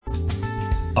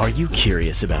Are you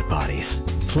curious about bodies,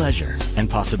 pleasure, and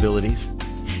possibilities?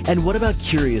 And what about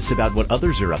curious about what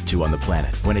others are up to on the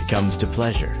planet when it comes to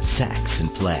pleasure, sex,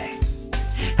 and play?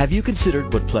 Have you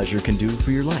considered what pleasure can do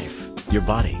for your life, your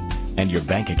body, and your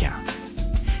bank account?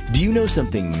 Do you know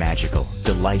something magical,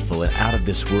 delightful, and out of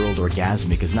this world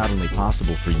orgasmic is not only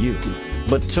possible for you,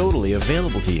 but totally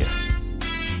available to you?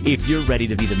 If you're ready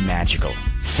to be the magical,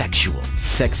 sexual,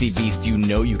 sexy beast you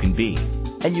know you can be,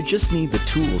 and you just need the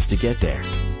tools to get there,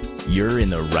 you're in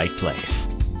the right place.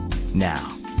 Now,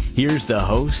 here's the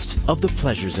host of The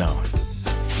Pleasure Zone,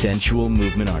 sensual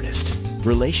movement artist,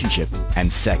 relationship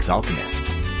and sex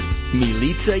alchemist,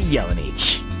 Milica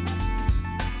Jelenic.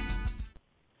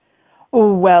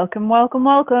 Welcome, welcome,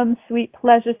 welcome, sweet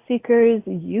pleasure seekers.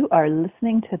 You are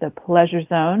listening to The Pleasure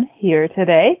Zone here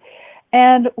today,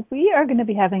 and we are going to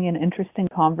be having an interesting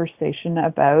conversation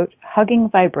about hugging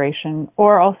vibration,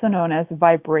 or also known as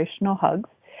vibrational hugs.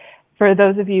 For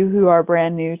those of you who are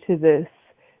brand new to this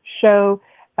show,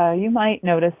 you might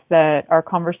notice that our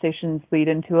conversations lead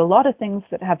into a lot of things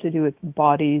that have to do with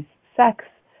bodies, sex,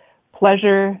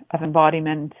 pleasure of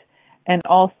embodiment, and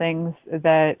all things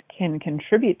that can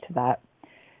contribute to that.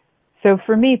 So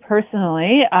for me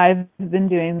personally, I've been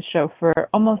doing the show for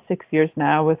almost 6 years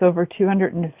now, with over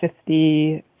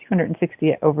 260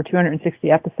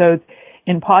 episodes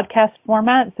in podcast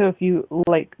format. So if you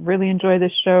really enjoy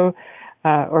this show,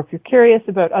 or if you're curious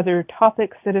about other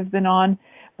topics that have been on,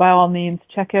 by all means,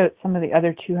 check out some of the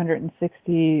other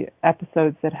 260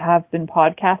 episodes that have been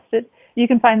podcasted. You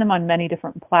can find them on many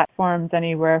different platforms,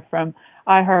 anywhere from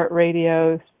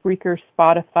iHeartRadio, Spreaker,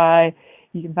 Spotify.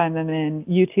 You can find them in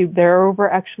YouTube. There are over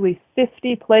actually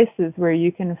 50 places where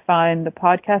you can find the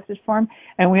podcasted form.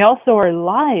 And we also are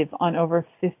live on over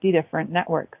 50 different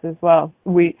networks as well.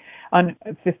 On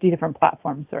 50 different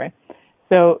platforms, sorry.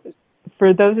 So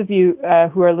for those of you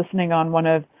who are listening on one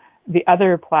of the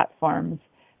other platforms,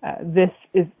 this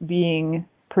is being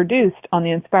produced on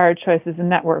the Inspired Choices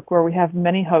Network, where we have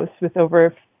many hosts with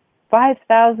over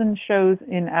 5,000 shows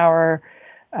in our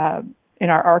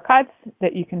archives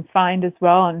that you can find as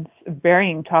well, on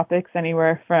varying topics,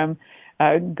 anywhere from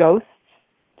ghosts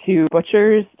to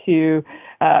butchers to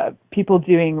people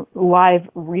doing live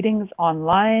readings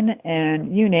online,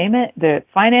 and you name it. The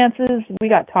finances, we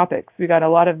got topics. We got a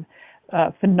lot of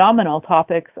phenomenal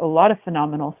topics, a lot of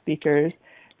phenomenal speakers,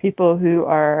 people who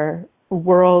are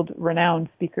world-renowned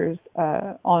speakers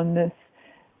on this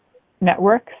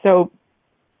network. So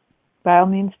by all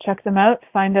means, check them out,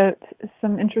 find out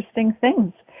some interesting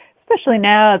things, especially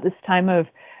now at this time of,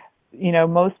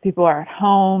 most people are at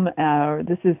home.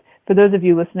 This is, for those of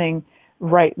you listening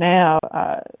right now,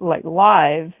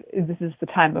 live, this is the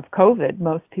time of COVID.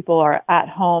 Most people are at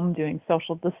home doing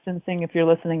social distancing. If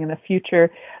you're listening in the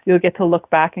future, you'll get to look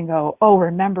back and go, oh,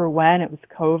 remember when it was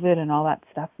COVID and all that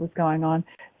stuff was going on?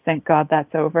 Thank God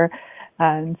that's over.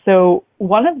 And so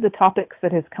one of the topics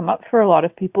that has come up for a lot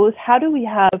of people is, how do we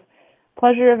have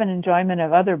pleasure of and enjoyment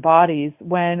of other bodies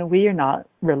when we are not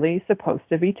really supposed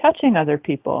to be touching other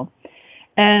people?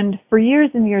 And for years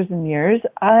and years and years,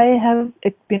 I have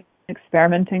been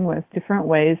experimenting with different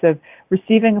ways of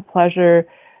receiving a pleasure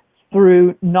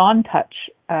through non-touch,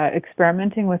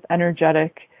 experimenting with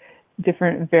energetic,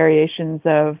 different variations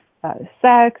of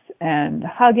sex and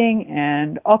hugging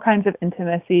and all kinds of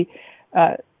intimacy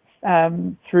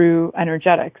through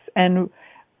energetics. And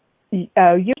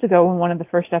years ago, in one of the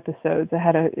first episodes, I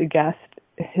had a guest.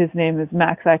 His name is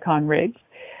Max Icon Riggs.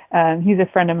 He's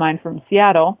a friend of mine from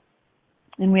Seattle,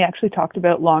 and we actually talked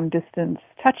about long-distance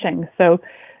touching. So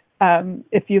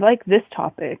if you like this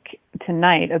topic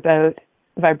tonight about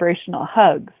vibrational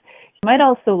hugs, you might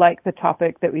also like the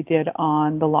topic that we did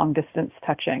on the long-distance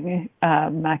touching.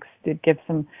 Max did give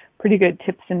some pretty good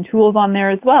tips and tools on there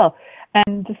as well.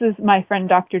 And this is my friend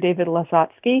Dr. David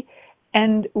Lasocki,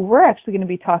 and we're actually going to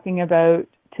be talking about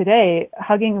today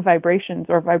hugging vibrations,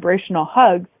 or vibrational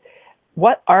hugs.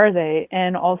 What are they?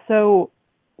 And also,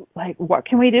 what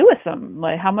can we do with them?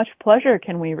 How much pleasure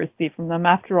can we receive from them?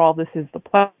 After all, this is the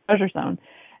Pleasure Zone,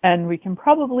 and we can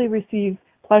probably receive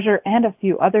pleasure and a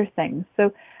few other things.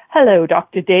 So, hello,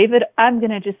 Dr. David. I'm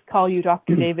going to just call you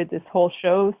Dr. David this whole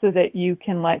show so that you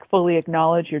can fully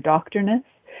acknowledge your doctorness.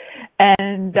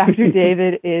 And Dr.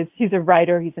 David he's a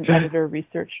writer, he's an editor,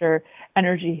 researcher,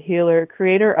 energy healer,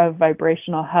 creator of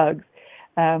vibrational hugs.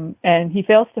 And he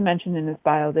fails to mention in his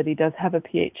bio that he does have a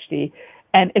PhD.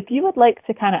 And if you would like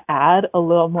to kind of add a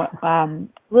little more,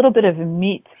 little bit of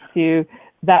meat to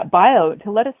that bio,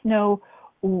 to let us know,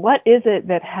 what is it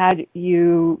that had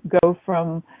you go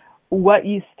from what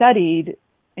you studied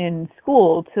in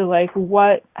school to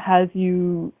what has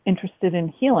you interested in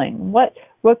healing? What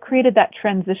what created that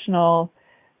transitional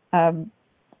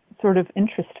sort of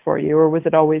interest for you, or was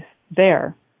it always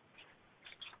there?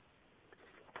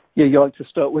 Yeah, you like to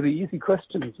start with the easy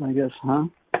questions, I guess, huh?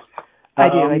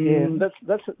 I do.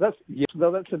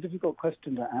 That's a difficult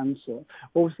question to answer.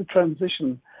 What was the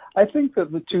transition? I think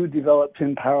that the two developed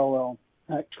in parallel,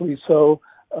 actually. So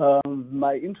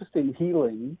my interest in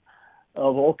healing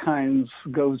of all kinds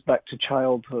goes back to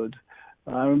childhood.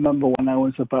 I remember when I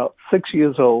was about 6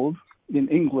 years old in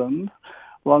England,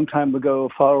 a long time ago,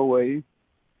 far away,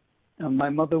 and my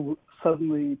mother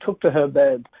suddenly took to her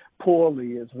bed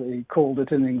poorly, as they called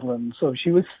it in England. So she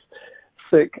was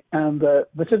sick, and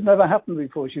this had never happened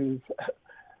before. She was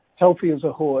healthy as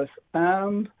a horse.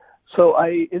 And so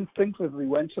I instinctively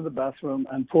went to the bathroom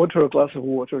and poured her a glass of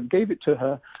water and gave it to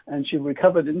her, and she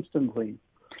recovered instantly.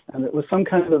 And it was some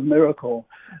kind of miracle.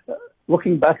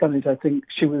 Looking back on it, I think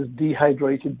she was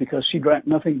dehydrated because she drank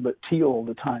nothing but tea all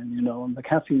the time, and the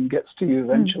caffeine gets to you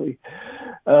eventually.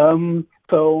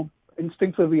 So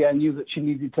instinctively, I knew that she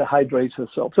needed to hydrate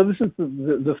herself. So this is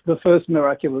the first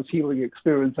miraculous healing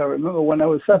experience I remember when I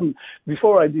was 7,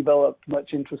 before I developed much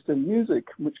interest in music,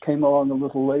 which came along a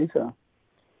little later.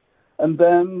 And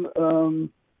then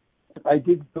I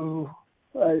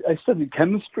studied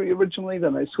chemistry originally,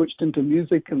 then I switched into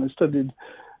music and I studied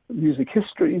music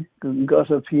history and got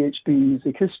a PhD in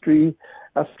music history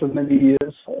after many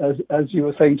years. As you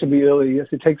were saying to me earlier, yes,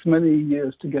 it takes many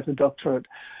years to get a doctorate.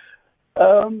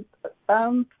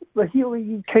 And the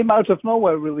healing came out of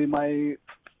nowhere, really. My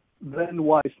then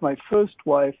wife, my first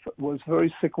wife, was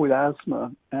very sick with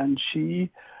asthma, and she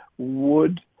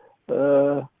would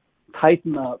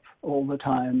tighten up all the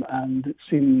time, and it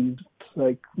seemed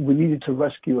like we needed to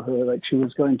rescue her, like she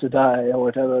was going to die or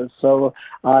whatever. So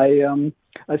I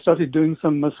started doing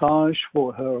some massage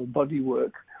for her, body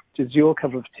work, which is your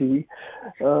cup of tea.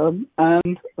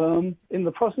 And in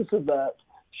the process of that,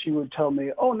 she would tell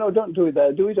me, "Oh, no, don't do it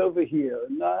there. Do it over here.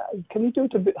 And, can you do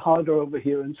it a bit harder over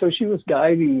here?" And so she was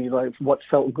guiding me, like, what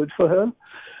felt good for her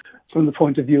from the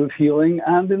point of view of healing.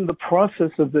 And in the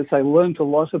process of this, I learned a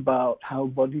lot about how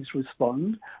bodies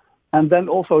respond. And then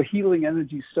also healing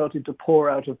energy started to pour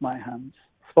out of my hands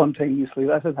spontaneously.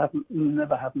 That had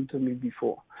never happened to me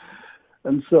before.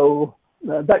 And so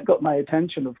that got my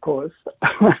attention, of course,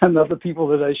 and other people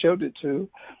that I showed it to.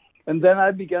 And then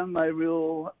I began my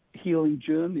real healing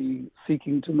journey,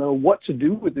 seeking to know what to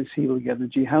do with this healing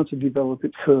energy, how to develop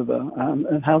it further,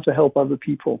 and how to help other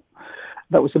people.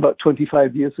 That was about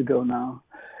 25 years ago now.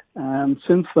 And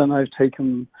since then, I've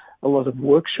taken a lot of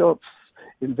workshops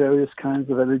in various kinds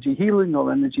of energy healing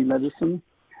or energy medicine.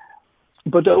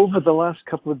 But over the last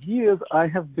couple of years, I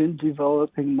have been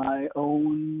developing my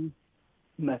own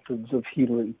methods of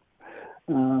healing,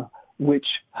 which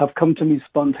have come to me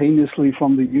spontaneously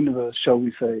from the universe, shall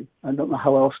we say. I don't know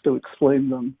how else to explain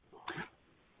them.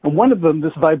 And one of them,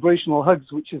 this vibrational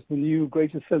hugs, which is the new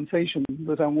greatest sensation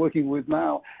that I'm working with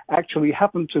now, actually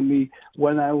happened to me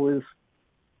when I was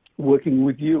working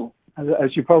with you,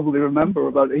 as you probably remember,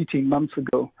 about 18 months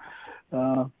ago.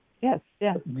 Yes.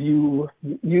 You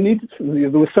needed to,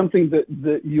 there was something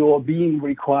that your being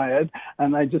required,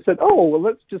 and I just said, "Oh, well,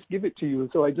 let's just give it to you."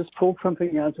 So I just pulled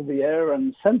something out of the air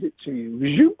and sent it to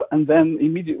you, and then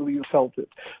immediately you felt it.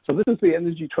 So this is the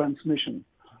energy transmission,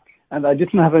 and I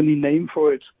didn't have any name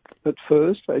for it at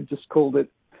first. I just called it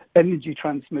energy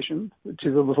transmission, which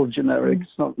is a little generic.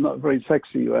 It's not very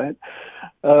sexy, right?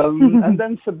 And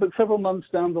then several months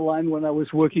down the line, when I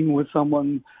was working with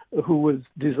someone who was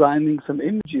designing some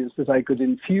images that I could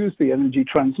infuse the energy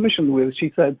transmission with, she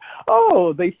said,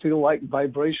 "Oh, they feel like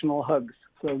vibrational hugs."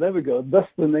 So there we go. Thus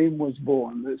the name was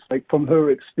born. It's like from her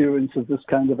experience of this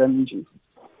kind of energy.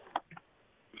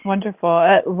 Wonderful.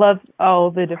 I love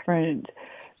all the different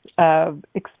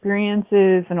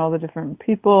experiences and all the different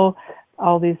people,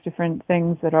 all these different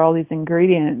things that are all these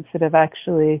ingredients that have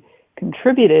actually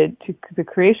contributed to the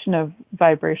creation of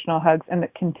vibrational hugs and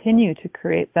that continue to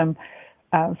create them.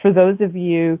 For those of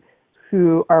you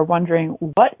who are wondering,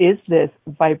 what is this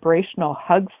vibrational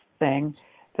hugs thing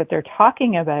that they're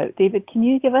talking about? David, can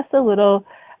you give us a little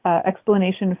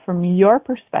explanation from your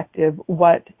perspective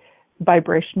what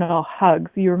vibrational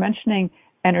hugs? You were mentioning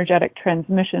energetic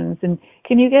transmissions, and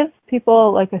can you give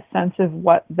people like a sense of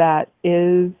what that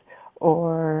is,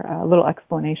 or a little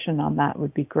explanation on that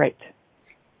would be great.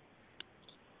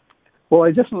 Well,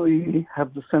 I definitely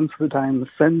have the sense that I'm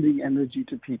sending energy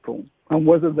to people. And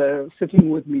whether they're sitting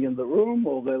with me in the room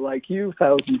or they're like you,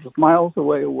 thousands of miles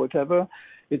away or whatever,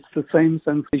 it's the same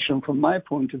sensation from my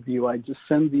point of view. I just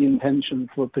send the intention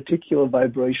for a particular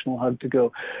vibrational hug to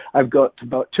go. I've got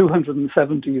about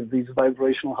 270 of these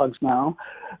vibrational hugs now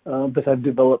that I've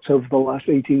developed over the last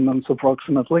 18 months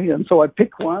approximately. And so I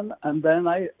pick one and then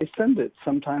I send it.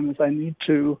 Sometimes I need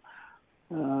to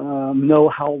know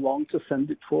how long to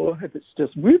send it for, if it's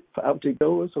just whoop, out it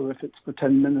goes, or if it's for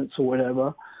 10 minutes or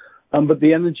whatever. But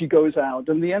the energy goes out,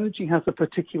 and the energy has a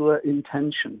particular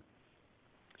intention.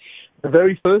 The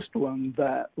very first one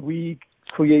that we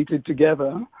created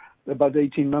together about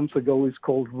 18 months ago is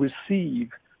called Receive.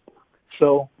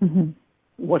 So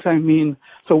what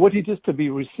it is to be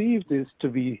received is to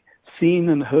be seen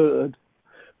and heard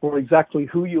for exactly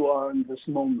who you are in this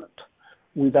moment,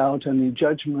 without any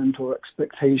judgment or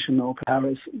expectation or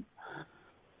comparison.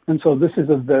 And so this is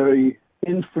a very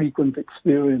infrequent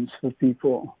experience for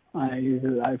people.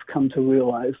 I've come to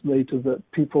realize later that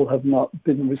people have not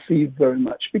been received very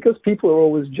much because people are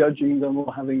always judging them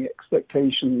or having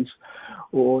expectations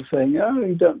or saying, oh,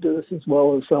 you don't do this as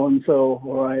well as so-and-so,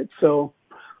 all right? So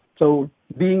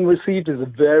being received is a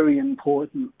very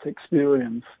important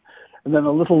experience. And then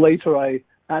a little later, I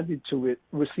added to it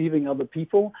receiving other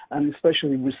people and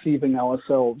especially receiving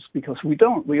ourselves, because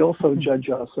we also judge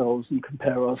ourselves and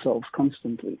compare ourselves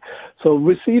constantly. So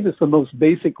receive is the most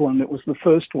basic one. It was the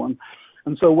first one.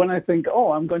 And so when I think,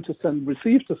 oh, I'm going to send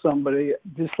receive to somebody,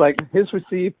 just like here's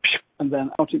receive, and then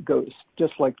out it goes,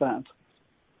 just like that.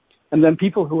 And then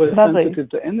people who are sensitive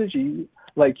to energy,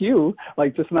 like you,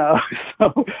 like just now,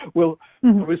 so will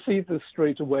receive this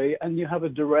straight away, and you have a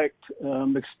direct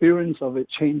experience of it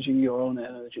changing your own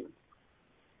energy.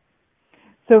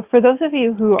 So for those of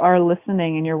you who are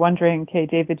listening and you're wondering, okay,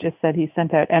 David just said he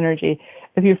sent out energy.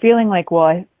 If you're feeling like,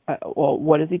 well,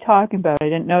 what is he talking about? I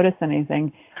didn't notice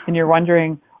anything. And you're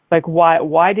wondering, like,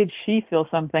 why did she feel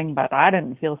something, but I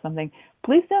didn't feel something?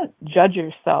 Please don't judge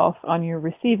yourself on your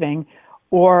receiving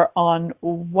or on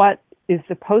what is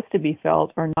supposed to be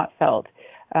felt or not felt.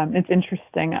 It's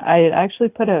interesting. I actually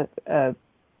put a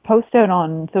post out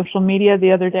on social media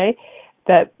the other day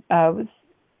that was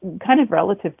kind of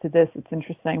relative to this. It's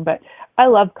interesting, but I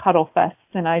love cuddle fests,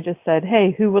 and I just said,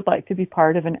 hey, who would like to be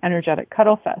part of an energetic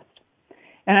cuddle fest?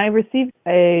 And I received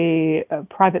a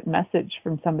private message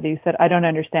from somebody who said, I don't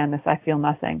understand this. I feel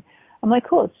nothing. I'm like,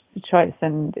 cool, it's just a choice,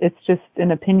 and it's just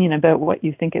an opinion about what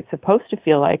you think it's supposed to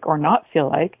feel like or not feel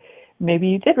like. Maybe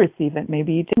you did receive it,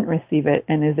 maybe you didn't receive it,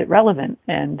 and is it relevant?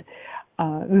 And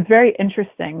it was very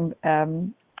interesting.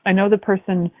 I know the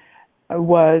person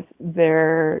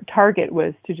their target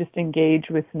was to just engage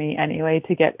with me anyway,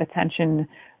 to get attention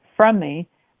from me.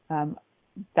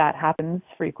 That happens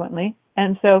frequently.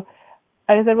 And so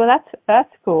I said, well, that's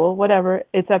cool, whatever,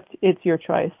 it's your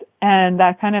choice. And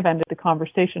that kind of ended the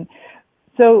conversation.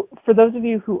 So for those of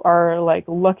you who are like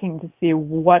looking to see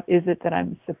what is it that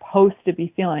I'm supposed to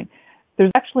be feeling,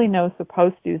 there's actually no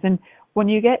supposed to's. And when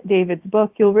you get David's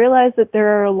book, you'll realize that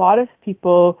there are a lot of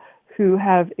people who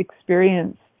have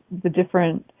experienced the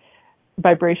different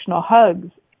vibrational hugs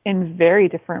in very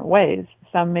different ways.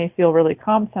 Some may feel really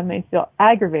calm, some may feel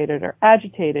aggravated or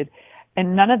agitated,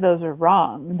 and none of those are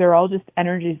wrong. They're all just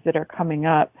energies that are coming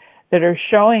up that are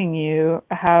showing you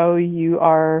how you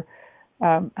are,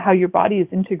 how your body is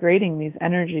integrating these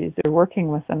energies. They're working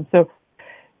with them. So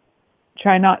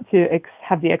try not to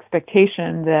have the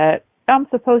expectation that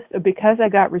because I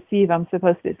got receive, I'm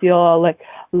supposed to feel all like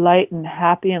light and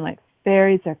happy and like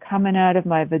fairies are coming out of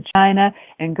my vagina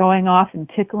and going off and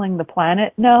tickling the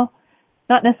planet. No,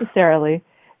 not necessarily.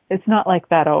 It's not like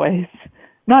that always.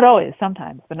 Not always,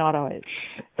 sometimes, but not always.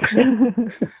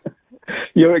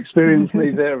 Your experience may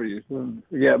vary.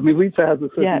 Yeah, Melita has a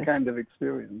certain kind of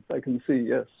experience. I can see,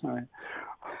 yes. Right.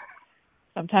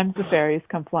 Sometimes the fairies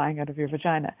come flying out of your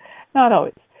vagina. Not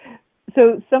always.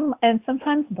 So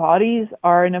sometimes bodies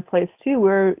are in a place too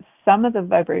where some of the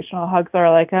vibrational hugs are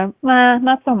like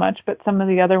not so much, but some of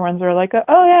the other ones are like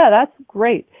oh yeah, that's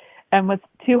great. And with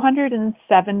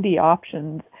 270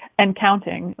 options and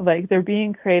counting, like they're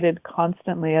being created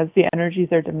constantly as the energies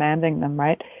are demanding them,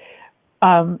 right?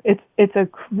 It's a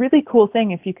really cool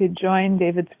thing if you could join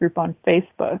David's group on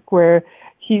Facebook, where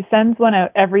he sends one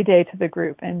out every day to the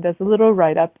group and does a little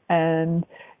write-up and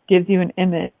gives you an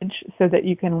image so that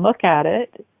you can look at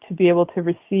it to be able to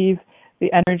receive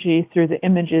the energy through the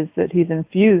images that he's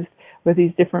infused with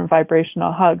these different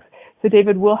vibrational hugs. So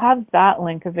David, we'll have that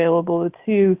link available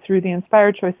too through the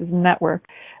Inspired Choices Network.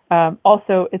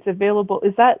 Also, it's available.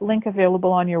 Is that link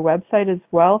available on your website as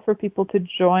well for people to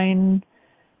join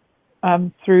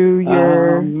through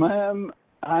your...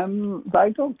 I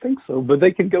don't think so, but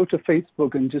they can go to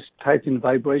Facebook and just type in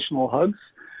vibrational hugs,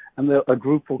 and a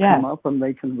group will come up, and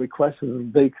they can request to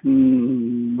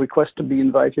be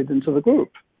invited into the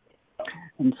group.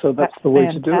 And so that's the way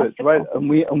to do it, right? And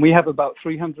we have about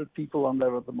 300 people on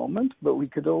there at the moment, but we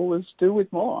could always do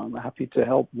with more. I'm happy to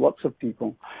help lots of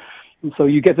people. And so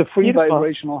you get a free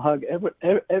vibrational hug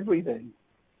every day.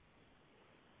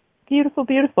 Beautiful,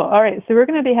 beautiful. All right, so we're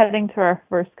going to be heading to our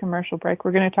first commercial break.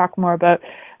 We're going to talk more about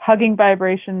hugging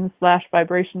vibrations /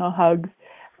 vibrational hugs,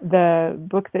 the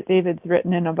book that David's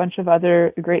written, and a bunch of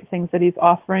other great things that he's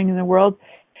offering in the world.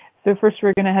 So first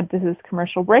we're going to head to this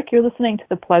commercial break. You're listening to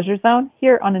The Pleasure Zone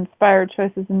here on Inspired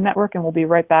Choices Network, and we'll be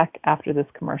right back after this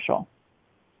commercial.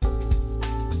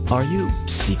 Are you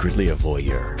secretly a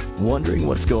voyeur, wondering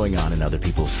what's going on in other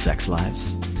people's sex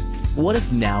lives? What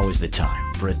if now is the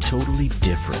time for a totally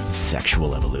different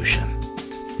sexual evolution?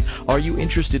 Are you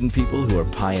interested in people who are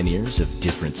pioneers of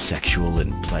different sexual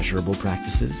and pleasurable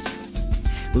practices?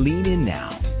 Lean in now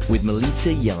with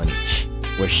Milica Jelenic,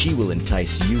 where she will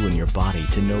entice you and your body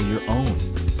to know your own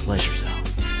pleasure zone.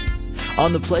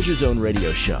 On the Pleasure Zone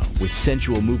radio show with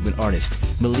sensual movement artist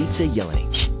Milica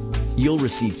Jelenic, you'll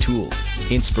receive tools,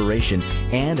 inspiration,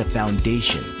 and a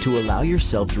foundation to allow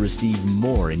yourself to receive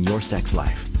more in your sex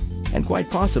life, and quite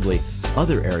possibly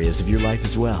other areas of your life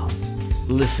as well.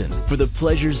 Listen for the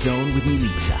Pleasure Zone with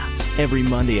Milica every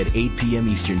Monday at 8 p.m.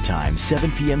 Eastern Time,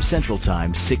 7 p.m. Central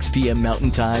Time, 6 p.m.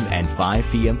 Mountain Time, and 5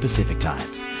 p.m. Pacific Time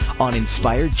on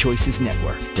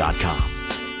InspiredChoicesNetwork.com.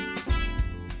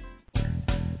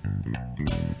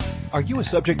 Are you a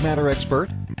subject matter expert?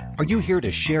 Are you here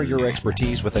to share your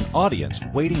expertise with an audience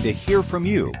waiting to hear from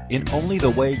you in only the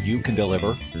way you can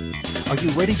deliver? Are you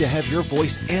ready to have your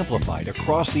voice amplified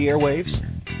across the airwaves?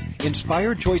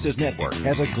 Inspired Choices Network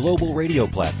has a global radio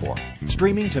platform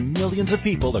streaming to millions of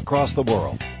people across the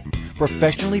world.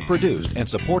 Professionally produced and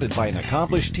supported by an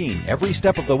accomplished team every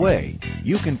step of the way,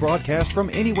 you can broadcast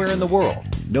from anywhere in the world,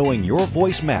 knowing your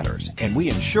voice matters, and we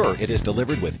ensure it is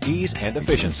delivered with ease and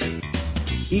efficiency.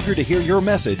 Eager to hear your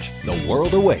message? The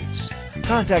world awaits.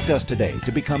 Contact us today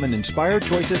to become an Inspired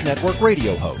Choices Network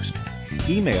radio host.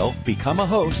 Email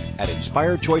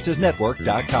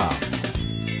becomeahost@inspiredchoicesnetwork.com.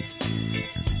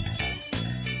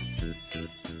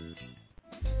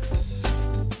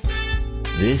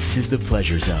 This is the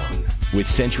Pleasure Zone with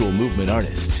sensual movement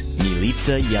artist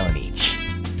Milica Jelenic.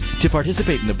 To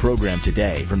participate in the program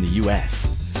today from the U.S.,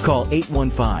 call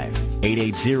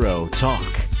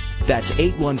 815-880-TALK. That's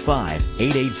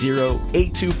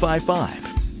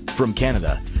 815-880-8255. From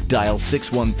Canada, dial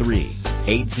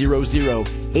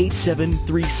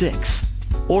 613-800-8736.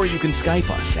 Or you can Skype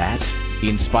us at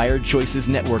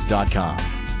InspiredChoicesNetwork.com.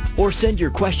 Or send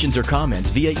your questions or comments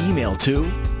via email to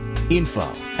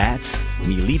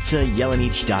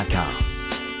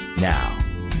info@MilicaJelenic.com. Now,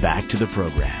 back to the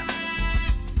program.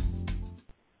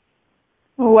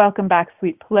 Welcome back,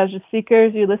 sweet pleasure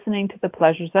seekers. You're listening to The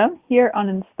Pleasure Zone here on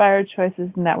Inspired Choices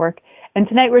Network. And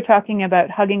tonight we're talking about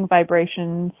hugging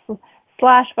vibrations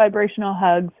 / vibrational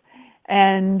hugs.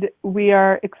 And we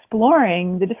are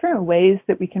exploring the different ways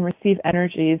that we can receive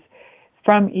energies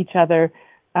from each other,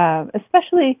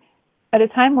 especially at a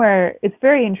time where it's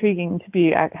very intriguing to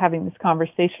be having this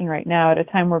conversation right now, at a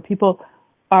time where people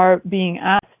are being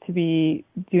asked to be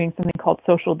doing something called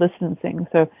social distancing.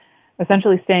 So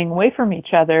essentially staying away from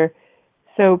each other.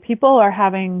 So people are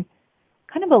having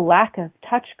kind of a lack of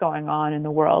touch going on in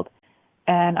the world.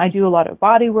 And I do a lot of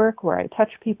body work where I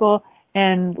touch people.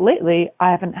 And lately, I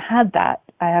haven't had that.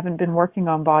 I haven't been working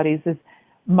on bodies as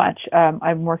much.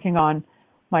 I'm working on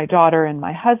my daughter and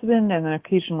my husband, and then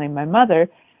occasionally my mother,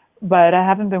 but I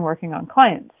haven't been working on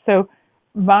clients. So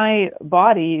my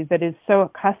body that is so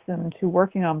accustomed to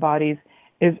working on bodies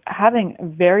is having a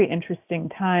very interesting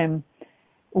time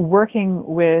working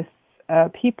with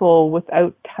people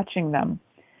without touching them.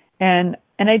 And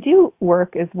I do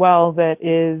work as well that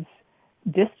is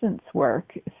distance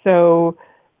work. So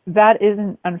that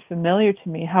isn't unfamiliar to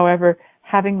me. However,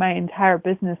 having my entire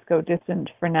business go distant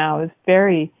for now is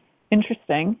very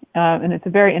interesting. And it's a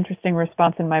very interesting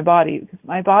response in my body because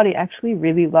my body actually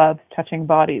really loves touching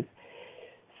bodies.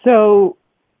 So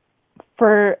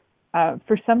for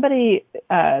somebody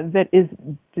that is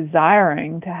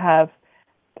desiring to have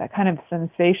that kind of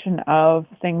sensation of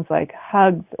things like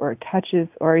hugs or touches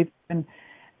or even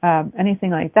anything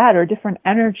like that, or different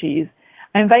energies,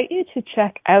 I invite you to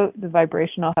check out the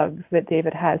vibrational hugs that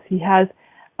David has. He has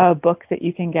a book that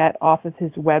you can get off of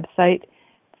his website,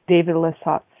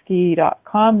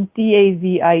 davidlasocki.com,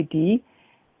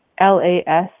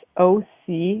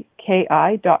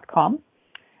 DAVIDLASOCKI.com.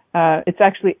 It's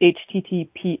actually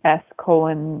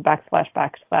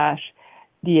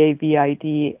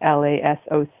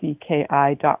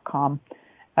https://davidlasocki.com.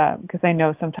 Because I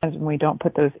know sometimes when we don't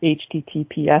put those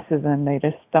HTTPSs in, they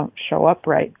just don't show up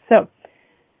right. So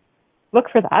look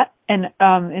for that. And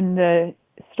in the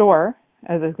store,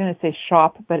 I was going to say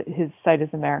shop, but his site is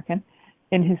American.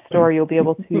 In his store, you'll be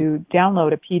able to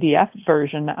download a PDF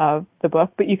version of the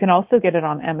book, but you can also get it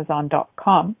on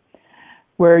Amazon.com,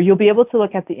 where you'll be able to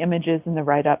look at the images and the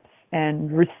write-ups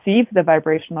and receive the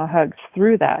vibrational hugs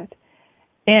through that.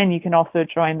 And you can also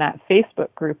join that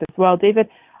Facebook group as well. David,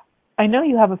 I know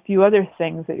you have a few other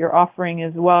things that you're offering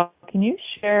as well. Can you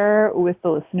share with the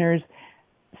listeners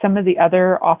some of the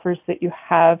other offers that you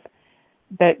have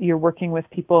that you're working with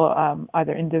people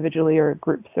either individually or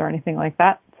groups or anything like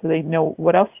that, so they know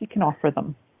what else you can offer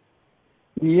them?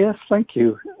 Yes, thank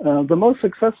you. The most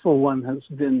successful one has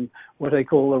been what I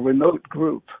call a remote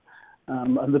group.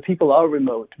 And the people are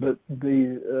remote, but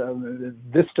the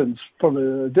distance, from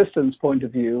a distance point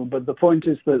of view, but the point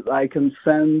is that I can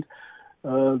send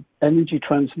energy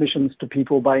transmissions to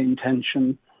people by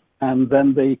intention, and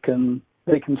then they can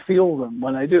feel them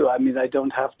when I do. I mean, I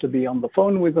don't have to be on the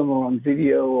phone with them or on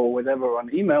video or whatever, on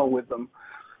email with them.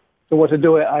 So what I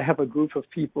do, I have a group of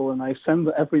people, and I send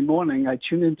every morning, I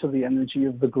tune into the energy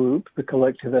of the group, the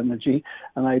collective energy,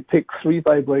 and I pick 3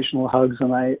 vibrational hugs,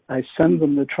 and I send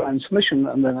them the transmission,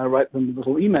 and then I write them a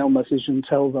little email message and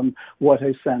tell them what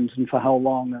I sent and for how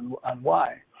long and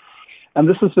why. And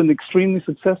this has been extremely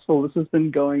successful. This has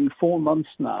been going 4 months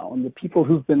now, and the people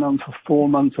who've been on for 4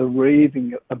 months are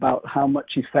raving about how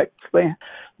much effect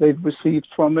they've received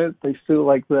from it. They feel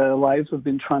like their lives have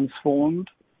been transformed.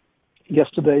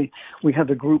 Yesterday, we had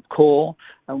a group call,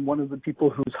 and one of the people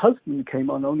whose husband came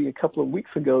on only a couple of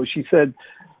weeks ago, she said,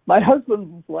 my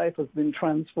husband's life has been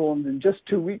transformed in just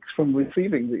 2 weeks from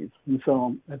receiving these. And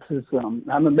so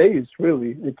I'm amazed,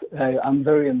 really. I'm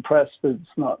very impressed.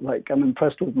 It's not like I'm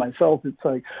impressed with myself. It's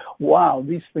like, wow,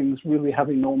 these things really have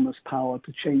enormous power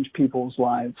to change people's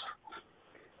lives.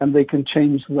 And they can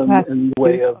change them in the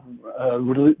way of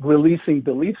releasing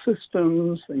belief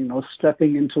systems,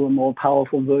 stepping into a more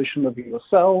powerful version of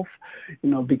yourself,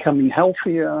 becoming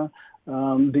healthier,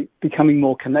 becoming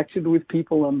more connected with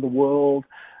people and the world,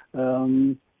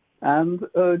 and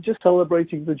just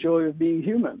celebrating the joy of being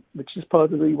human, which is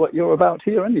part of what you're about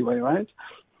here anyway, right?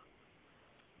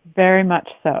 Very much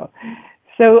so.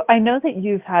 So I know that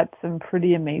you've had some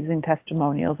pretty amazing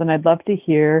testimonials, and I'd love to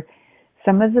hear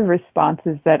some of the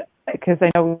responses because I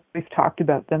know we've talked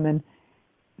about them, and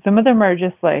some of them are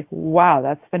just like, wow,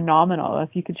 that's phenomenal.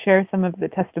 If you could share some of the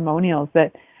testimonials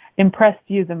that impressed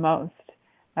you the most,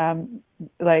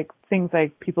 like things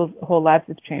like people's whole lives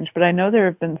have changed. But I know there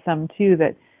have been some too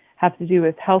that have to do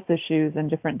with health issues and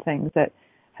different things that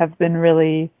have been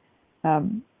really,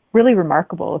 really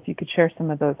remarkable. If you could share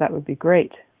some of those, that would be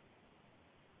great.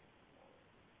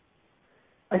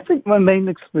 I think my main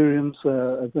experience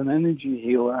as an energy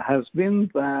healer has been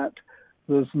that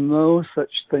there's no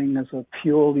such thing as a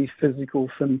purely physical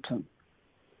symptom.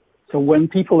 So when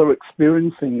people are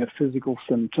experiencing a physical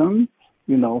symptom,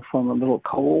 from a little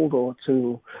cold or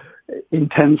to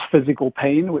intense physical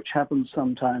pain, which happens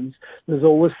sometimes, there's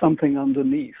always something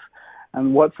underneath.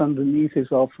 And what's underneath is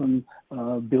often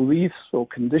beliefs or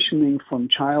conditioning from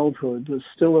childhood that's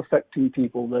still affecting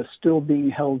people. They're still being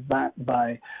held back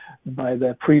by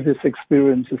their previous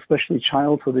experience, especially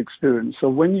childhood experience. So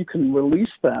when you can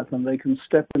release that and they can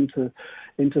step into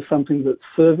something that's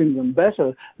serving them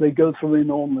better, they go through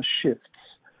enormous shifts.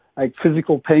 Like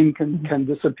physical pain can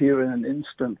disappear in an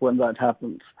instant when that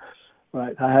happens.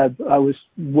 Right. I was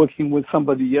working with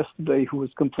somebody yesterday who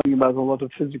was complaining about a lot of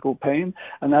physical pain,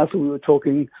 and as we were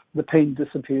talking, the pain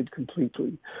disappeared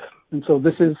completely. And so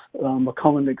this is a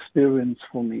common experience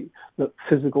for me, that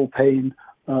physical pain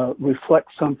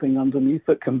reflects something underneath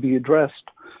that can be addressed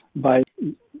by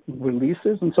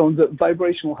releases. And so the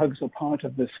vibrational hugs are part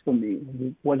of this for me.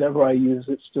 Whatever I use,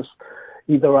 it's just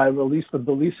either I release the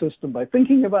belief system by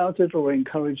thinking about it, or I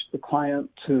encourage the client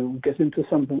to get into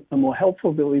a more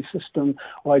helpful belief system,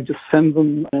 or I just send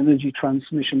them energy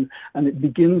transmission, and it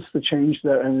begins to change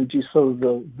their energy so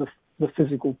the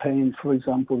physical pain, for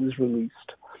example, is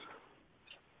released.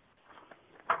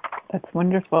 That's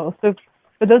wonderful. So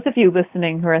for those of you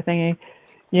listening who are thinking,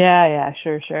 yeah,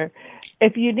 sure.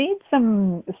 If you need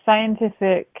some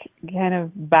scientific kind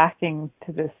of backing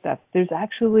to this stuff, there's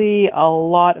actually a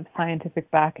lot of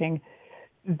scientific backing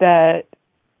that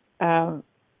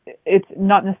it's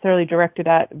not necessarily directed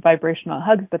at vibrational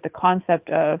hugs, but the concept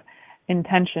of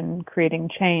intention creating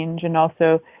change, and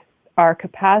also our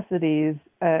capacities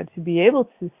to be able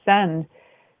to send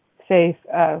say,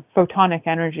 photonic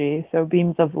energy, so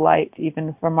beams of light,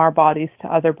 even from our bodies to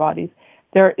other bodies.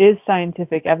 There is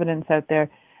scientific evidence out there.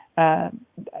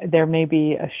 There may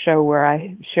be a show where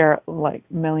I share like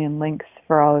a million links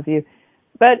for all of you.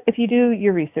 But if you do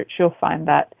your research, you'll find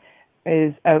that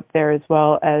is out there, as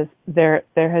well as there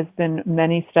has been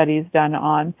many studies done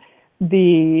on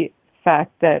the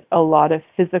fact that a lot of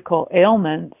physical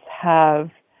ailments have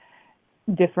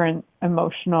different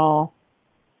emotional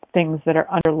things that are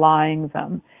underlying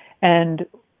them. And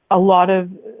a lot of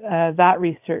that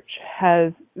research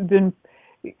has been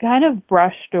kind of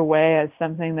brushed away as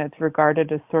something that's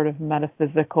regarded as sort of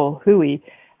metaphysical hooey.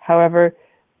 However,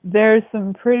 there's some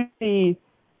of the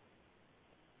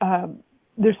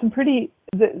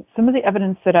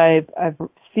evidence that I've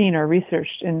seen or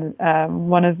researched in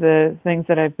one of the things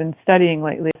that I've been studying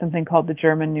lately, something called the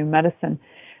German New Medicine,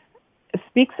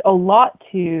 speaks a lot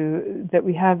to that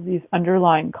we have these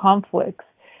underlying conflicts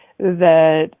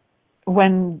that,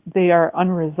 when they are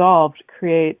unresolved,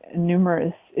 create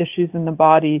numerous issues in the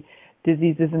body,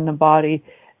 diseases in the body.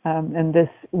 And this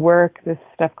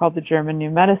stuff called the German New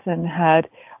Medicine, had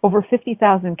over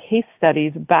 50,000 case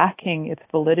studies backing its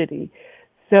validity.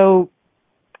 So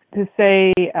to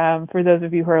say, for those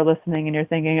of you who are listening and you're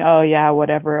thinking, oh yeah,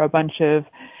 whatever, a bunch of,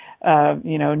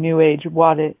 new age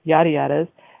yada yadas,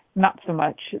 not so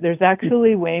much. There's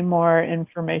actually way more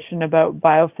information about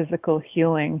biophysical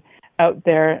healing out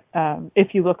there,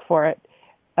 if you look for it.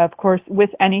 Of course, with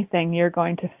anything, you're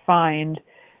going to find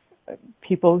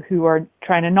people who are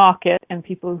trying to knock it and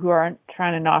people who aren't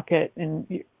trying to knock it. And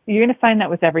you're going to find that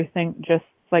with everything, just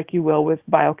like you will with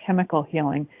biochemical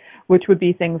healing, which would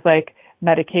be things like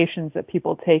medications that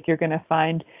people take. You're going to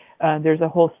find there's a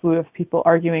whole slew of people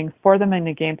arguing for them and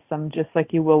against them, just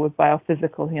like you will with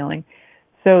biophysical healing.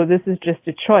 So this is just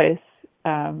a choice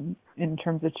in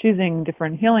terms of choosing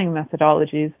different healing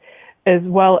methodologies, as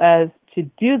well as to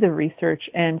do the research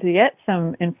and to get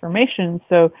some information.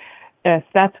 So if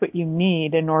that's what you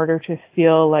need in order to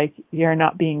feel like you're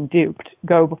not being duped,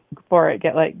 go for it.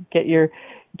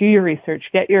 Do your research,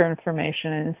 get your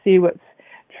information, and see what's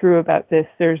true about this.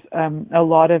 There's a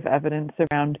lot of evidence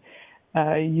around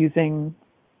using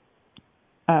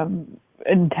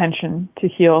intention to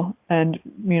heal, and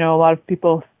a lot of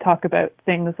people talk about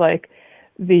things like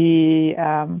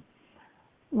the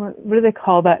what do they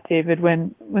call that, David,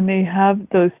 when they have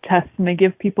those tests and they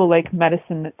give people like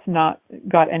medicine that's not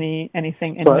got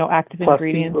anything and no active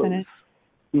ingredients in it?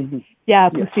 Mm-hmm. Yeah,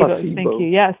 placebos. Yeah, thank you.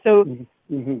 Yeah, so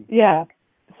yeah,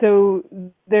 so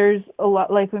there's a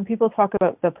lot, like when people talk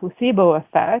about the placebo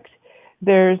effect,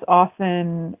 there's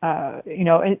often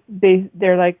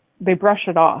they brush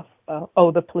it off.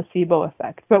 The placebo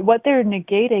effect. But what they're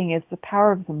negating is the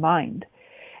power of the mind.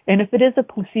 And if it is a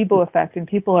placebo effect and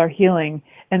people are healing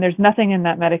and there's nothing in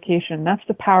that medication, that's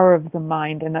the power of the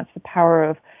mind, and that's the power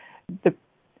of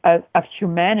of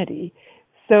humanity.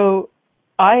 So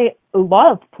I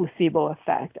love placebo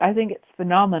effect. I think it's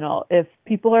phenomenal. If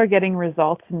people are getting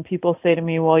results and people say to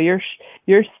me, well, your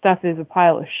stuff is a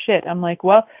pile of shit, I'm like,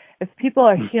 well, if people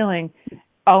are healing,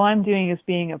 all I'm doing is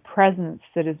being a presence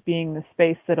that is being the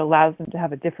space that allows them to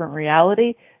have a different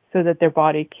reality so that their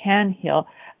body can heal.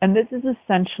 And this is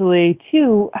essentially,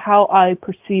 too, how I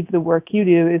perceive the work you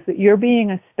do, is that you're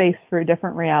being a space for a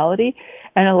different reality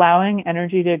and allowing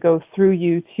energy to go through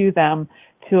you to them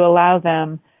to allow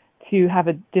them to have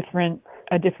a different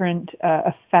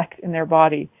effect in their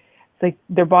body. It's like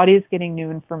their body is getting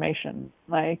new information.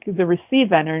 Like the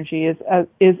receive energy is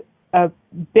a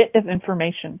bit of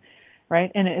information,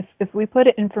 right? And if we put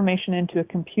information into a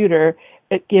computer,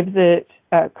 it gives it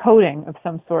coding of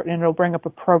some sort, and it'll bring up a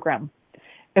program.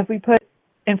 If we put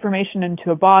information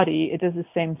into a body, it does the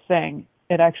same thing.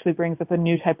 It actually brings up a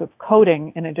new type of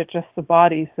coding, and it adjusts the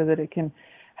body so that it can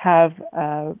have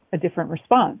a different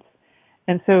response.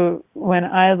 And so when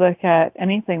I look at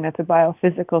anything that's a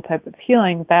biophysical type of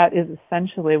healing, that is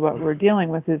essentially what we're dealing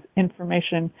with, is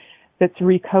information that's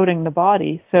recoding the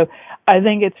body. So I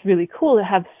think it's really cool to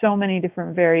have so many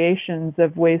different variations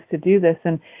of ways to do this.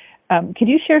 And could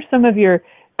you share some of you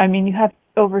have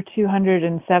over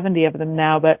 270 of them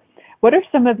now, but what are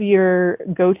some of your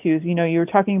go-tos? You were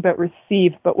talking about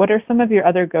receive, but what are some of your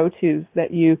other go-tos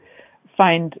that you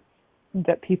find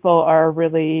that people are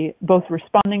really both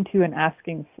responding to and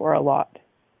asking for a lot?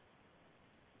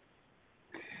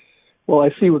 Well, I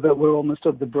see that we're almost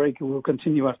at the break, and we'll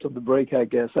continue after the break, I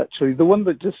guess, actually. The one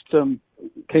that just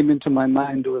came into my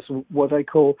mind was what I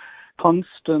call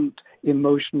constant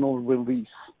emotional release.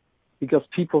 Because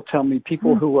people tell me,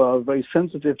 people who are very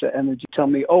sensitive to energy tell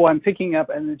me, oh, I'm picking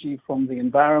up energy from the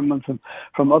environment and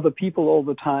from other people all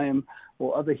the time.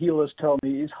 or other healers tell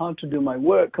me it's hard to do my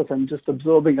work because I'm just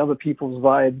absorbing other people's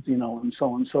vibes, and so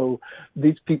on. So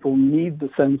these people need the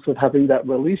sense of having that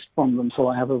released from them. So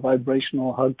I have a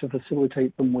vibrational hug to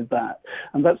facilitate them with that.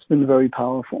 And that's been very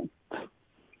powerful.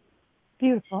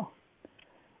 Beautiful.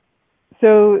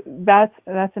 So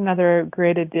that's another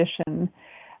great addition.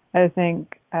 I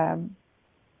think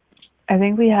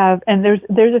we have, and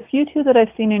there's a few too that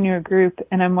I've seen in your group,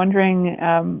 and I'm wondering,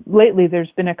 lately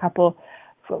there's been a couple.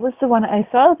 What was the one I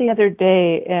saw the other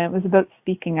day? And it was about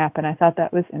speaking up, and I thought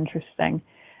that was interesting.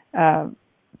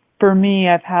 For me,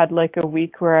 I've had like a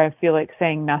week where I feel like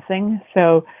saying nothing,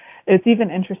 so it's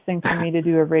even interesting for me to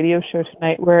do a radio show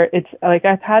tonight where it's like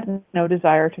I've had no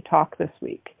desire to talk this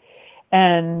week,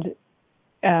 and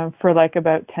for like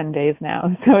about 10 days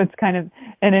now. So it's kind of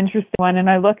an interesting one. And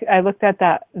I looked at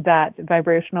that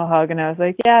vibrational hug and I was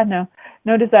like, yeah,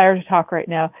 no desire to talk right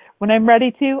now. When I'm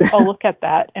ready to, I'll look at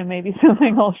that and maybe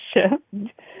something will shift.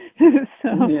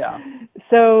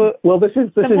 So well, this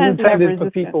is intended for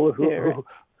people who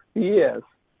yes.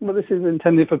 Well, this is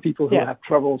intended for people who have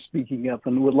trouble speaking up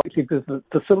and would like to be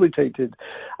facilitated.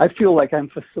 I feel like I'm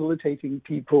facilitating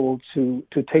people to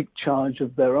take charge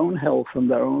of their own health and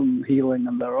their own healing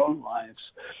and their own lives.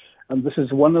 And this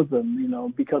is one of them,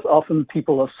 because often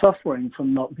people are suffering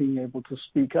from not being able to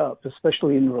speak up,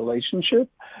 especially in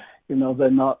relationship. They're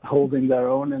not holding their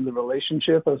own in the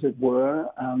relationship, as it were,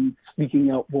 and speaking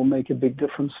up will make a big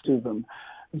difference to them.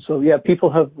 And so,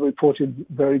 people have reported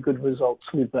very good results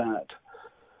with that.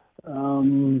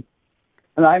 And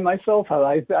I myself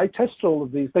I test all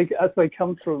of these. As they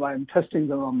come through, I'm testing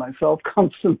them on myself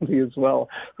constantly as well.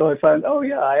 So I find,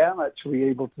 I am actually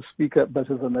able to speak up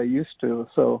better than I used to.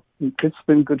 So it's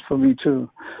been good for me too.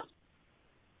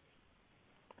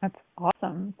 That's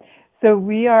awesome. So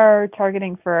we are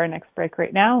targeting for our next break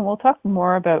right now, and we'll talk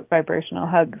more about vibrational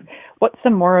hugs, what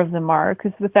some more of them are,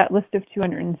 because with that list of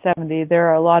 270, there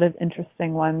are a lot of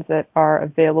interesting ones that are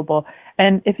available.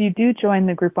 And if you do join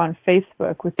the group on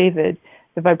Facebook with David,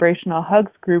 the Vibrational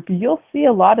Hugs group, you'll see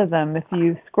a lot of them. If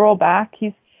you scroll back,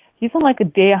 he's on like a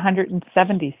day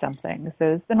 170 something. So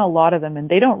there's been a lot of them, and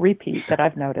they don't repeat that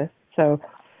I've noticed. So,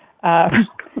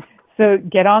 so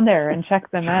get on there and check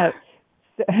them out.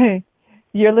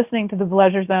 You're listening to The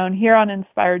Pleasure Zone here on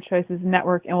Inspired Choices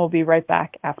Network, and we'll be right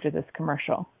back after this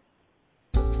commercial.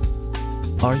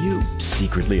 Are you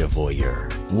secretly a voyeur,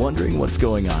 wondering what's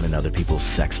going on in other people's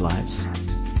sex lives?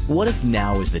 What if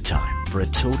now is the time for a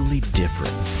totally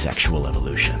different sexual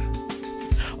evolution?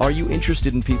 Are you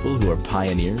interested in people who are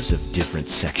pioneers of different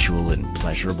sexual and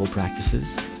pleasurable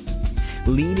practices?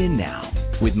 Lean in now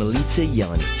with Milica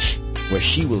Jelenic, where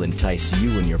she will entice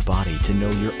you and your body to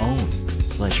know your own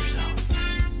pleasure zone.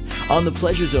 On the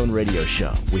Pleasure Zone radio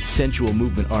show with sensual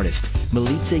movement artist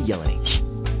Milica Jelenic,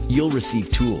 you'll receive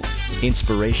tools,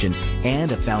 inspiration,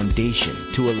 and a foundation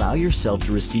to allow yourself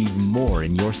to receive more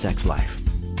in your sex life,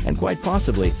 and quite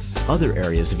possibly other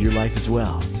areas of your life as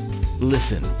well.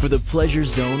 Listen for the Pleasure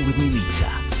Zone with Milica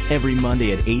every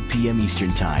Monday at 8 p.m.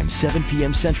 Eastern Time, 7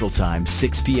 p.m. Central Time,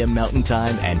 6 p.m. Mountain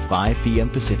Time, and 5 p.m.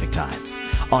 Pacific Time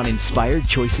on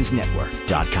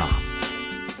InspiredChoicesNetwork.com.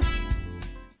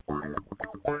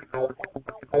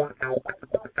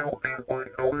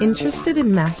 Interested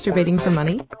in masturbating for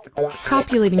money,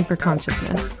 copulating for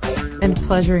consciousness, and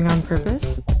pleasuring on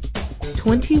purpose?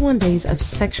 21 Days of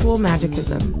Sexual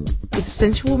Magicism with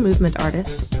sensual movement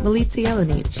artist Milica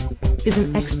Jelenic is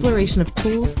an exploration of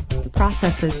tools,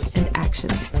 processes, and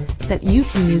actions that you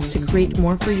can use to create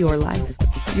more for your life,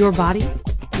 your body,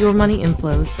 your money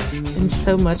inflows, and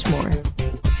so much more.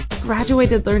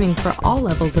 Graduated learning for all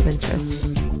levels of interest.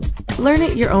 Learn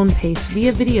at your own pace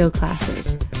via video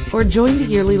classes or join the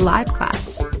yearly live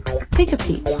class. Take a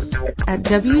peek at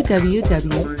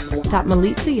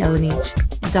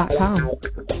www.milicajelenic.com.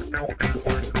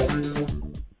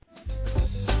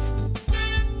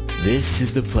 This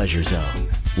is the Pleasure Zone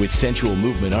with sensual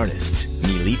movement artist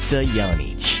Milica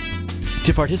Jelenic.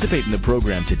 To participate in the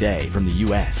program today from the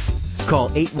U.S., call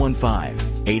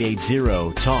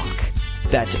 815-880-TALK.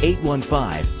 That's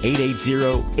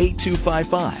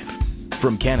 815-880-8255.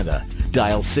 From Canada,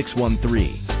 dial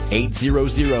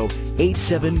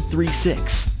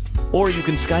 613-800-8736. Or you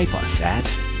can Skype us at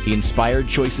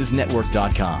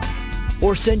InspiredChoicesNetwork.com.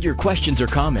 Or send your questions or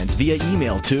comments via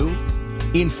email to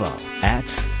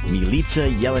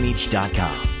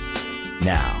info@MilicaJelenic.com.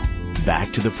 Now,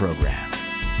 back to the program.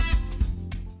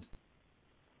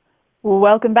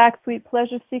 Welcome back, sweet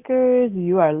pleasure seekers.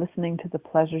 You are listening to The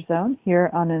Pleasure Zone here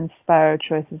on Inspired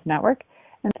Choices Network.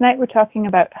 And tonight we're talking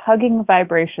about hugging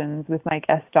vibrations with my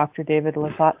guest, Dr. David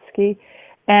Lasocki.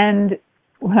 And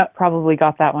probably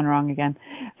got that one wrong again.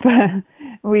 But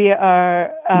we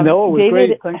are. No, it was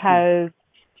David great. Thank has.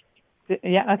 You.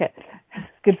 Yeah. Okay.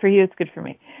 It's good for you. It's good for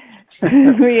me.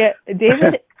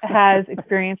 David has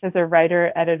experience as a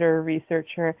writer, editor,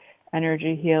 researcher,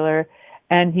 energy healer,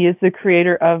 and he is the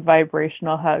creator of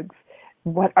Vibrational Hugs.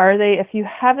 What are they? If you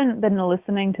haven't been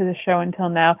listening to the show until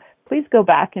now, please go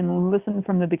back and listen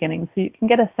from the beginning so you can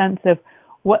get a sense of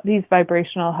what these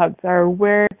vibrational hugs are,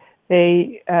 where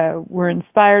they were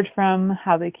inspired from,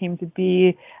 how they came to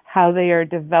be, how they are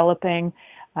developing.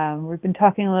 We've been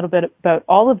talking a little bit about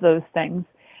all of those things.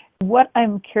 What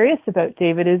I'm curious about,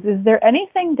 David, is there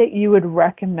anything that you would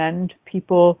recommend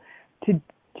people to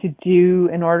do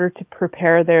in order to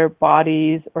prepare their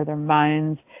bodies or their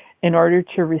minds in order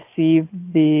to receive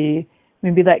the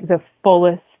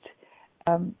fullest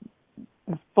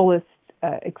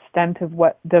extent of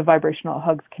what the vibrational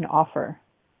hugs can offer?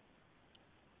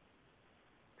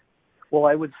 Well,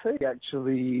 I would say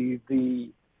actually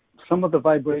some of the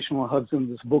vibrational hugs in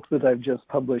this book that I've just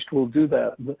published will do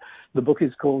that. The book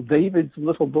is called David's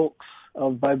Little Books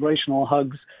of Vibrational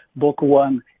Hugs, Book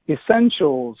 1,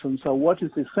 Essentials. And so what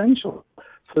is essential?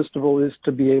 First of all, is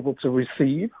to be able to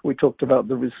receive. We talked about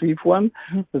the receive one.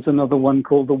 Mm-hmm. There's another one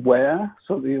called aware,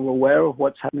 so that you're aware of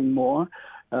what's happening more.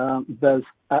 There's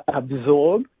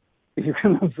absorb. You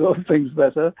can absorb things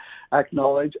better.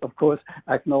 Acknowledge, of course,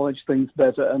 acknowledge things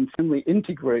better. And finally,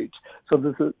 integrate. So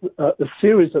there's a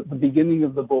series at the beginning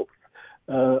of the book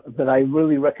that I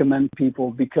really recommend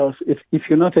people, because if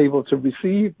you're not able to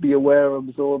receive, be aware,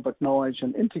 absorb, acknowledge,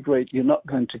 and integrate, you're not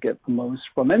going to get the most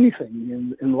from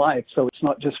anything in life. So it's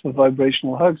not just for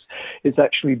vibrational hugs, it's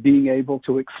actually being able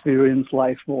to experience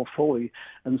life more fully.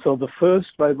 And so the first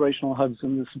vibrational hugs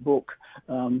in this book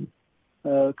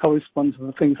correspond to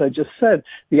the things I just said.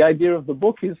 The idea of the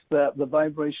book is that the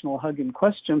vibrational hug in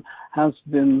question has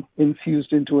been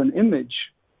infused into an image.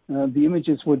 The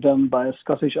images were done by a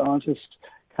Scottish artist,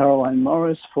 Caroline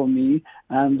Morris, for me,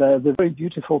 and they're very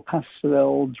beautiful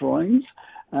pastel drawings,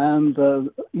 and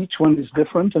each one is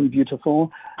different and beautiful,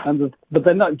 but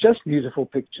they're not just beautiful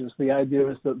pictures. The idea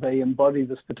is that they embody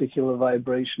this particular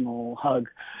vibrational hug,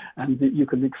 and that you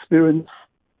can experience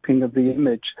of the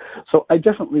image. So I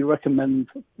definitely recommend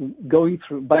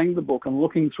buying the book and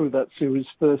looking through that series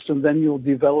first, and then you'll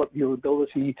develop your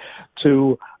ability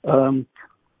to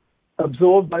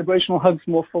absorb vibrational hugs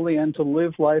more fully and to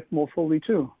live life more fully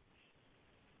too.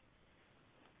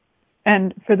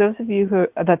 And for those of you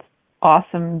that's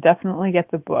awesome, definitely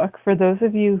get the book. For those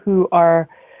of you who are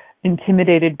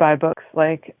intimidated by books,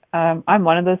 like I'm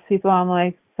one of those people, I'm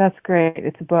like, that's great,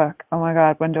 it's a book. Oh my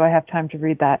God, when do I have time to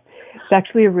read that? It's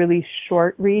actually a really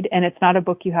short read, and it's not a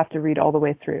book you have to read all the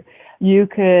way through. You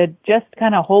could just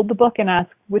kind of hold the book and ask,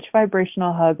 which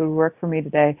vibrational hug would work for me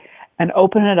today, and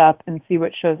open it up and see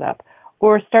what shows up.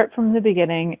 Or start from the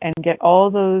beginning and get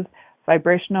all those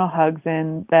vibrational hugs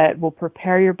in that will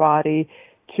prepare your body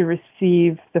to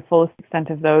receive the fullest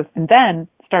extent of those, and then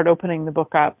start opening the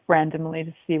book up randomly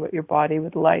to see what your body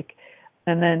would like,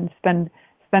 and then spend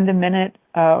a minute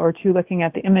or two looking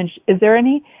at the image. Is there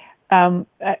any, I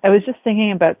was just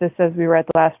thinking about this as we were at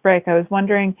the last break. I was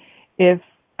wondering if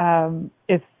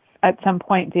at some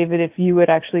point, David, if you would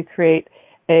actually create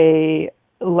a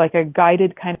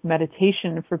guided kind of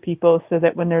meditation for people so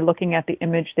that when they're looking at the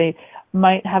image, they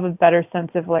might have a better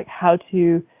sense of like how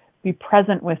to be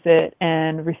present with it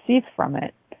and receive from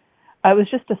it. It was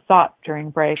just a thought during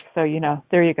break. So,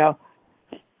 there you go.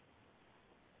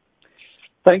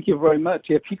 Thank you very much.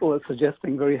 Yeah, people are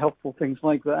suggesting very helpful things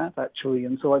like that, actually.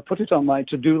 And so I put it on my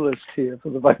to-do list here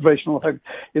for the vibrational hug.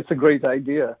 It's a great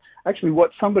idea. Actually, what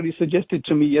somebody suggested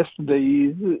to me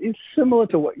yesterday is similar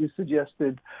to what you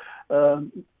suggested,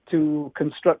 to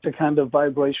construct a kind of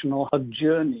vibrational hug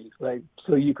journey. Like,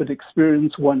 so you could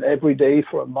experience one every day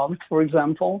for a month, for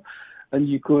example, and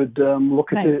you could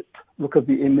look at it, look at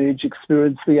the image,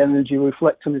 experience the energy,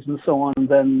 reflect on it, and so on, and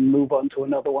then move on to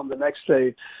another one the next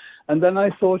day. And then I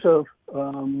thought of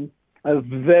a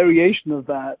variation of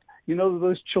that.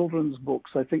 Those children's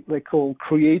books, I think they're called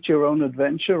Create Your Own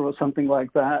Adventure or something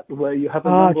like that, where you have a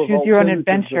number of choose your own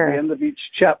alternatives adventure at the end of each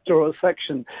chapter or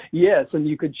section. Yes, and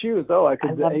you could choose, I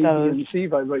could do A, B, and C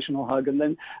vibrational hug, and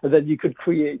then you could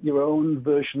create your own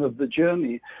version of the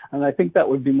journey. And I think that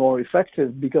would be more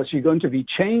effective, because you're going to be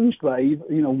changed by,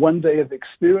 one day of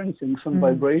experiencing some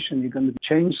vibration, you're going to be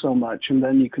changed so much, and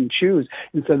then you can choose.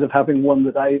 Instead of having one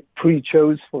that I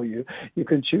pre-chose for you, you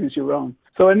can choose your own.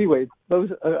 So anyway, those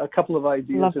are a couple of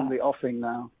ideas in the offing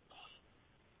now.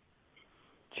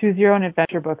 Choose Your Own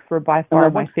Adventure books were by far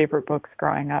my favorite books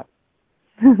growing up.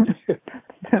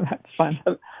 That's fun.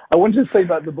 I wanted to say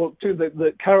about the book too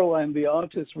that Caroline, the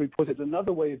artist, reported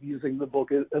another way of using the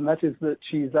book, and that is that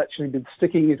she's actually been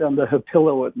sticking it under her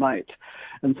pillow at night,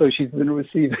 and so she's been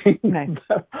receiving nice.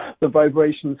 the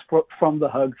vibrations from the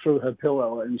hug through her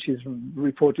pillow, and she's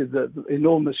reported that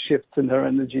enormous shifts in her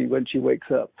energy when she wakes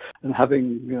up, and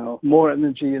having more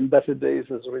energy and better days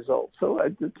as a result. So I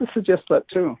just suggest that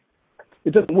too.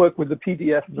 It doesn't work with the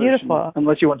PDF version. Beautiful.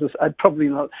 Unless you want to. I'd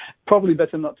probably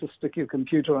better not to stick your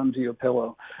computer under your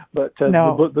pillow. But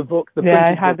no. the book, the yeah,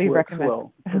 I printed highly book works recommend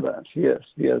well for that.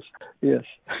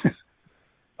 Yes.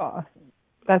 Awesome.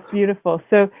 That's beautiful.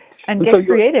 So, and get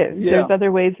creative. Yeah. There's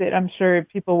other ways that I'm sure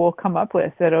people will come up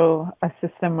with that'll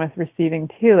assist them with receiving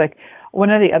too. Like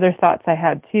one of the other thoughts I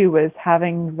had too was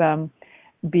having them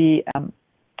be.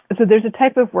 So there's a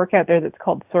type of work out there that's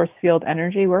called source field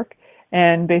energy work.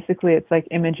 And basically it's like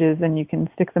images, and you can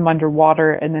stick them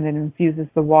underwater, and then it infuses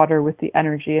the water with the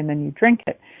energy, and then you drink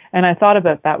it. And I thought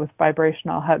about that with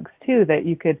vibrational hugs too, that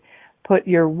you could put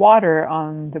your water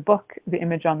on the book, the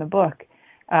image on the book,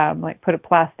 like put a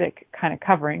plastic kind of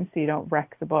covering so you don't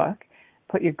wreck the book,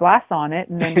 put your glass on it,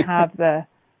 and then have the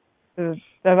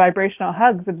vibrational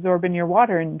hugs absorb in your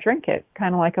water and drink it,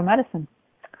 kind of like a medicine.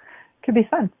 Could be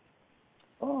fun.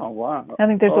 Oh, wow. I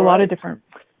think there's a lot of different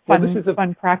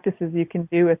fun practices you can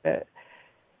do with it.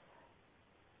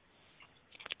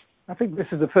 I think this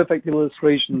is a perfect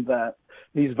illustration that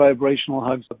these vibrational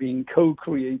hugs are being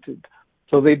co-created.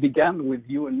 So they began with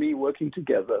you and me working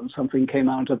together, and something came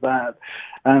out of that.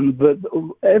 But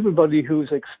everybody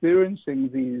who's experiencing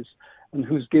these and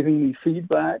who's giving me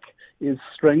feedback is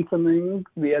strengthening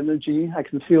the energy. I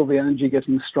can feel the energy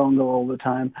getting stronger all the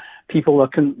time. People are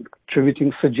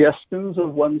contributing suggestions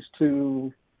of ones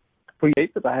to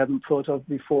create that I hadn't thought of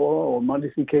before, or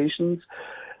modifications.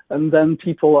 And then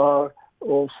people are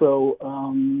also,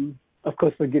 of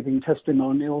course, they're giving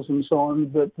testimonials and so on,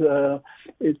 but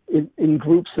in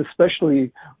groups,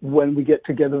 especially when we get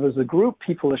together as a group,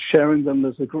 people are sharing them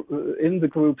as a group. In the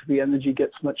group, the energy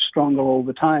gets much stronger all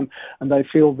the time. And I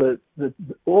feel that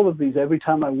all of these, every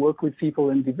time I work with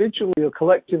people individually or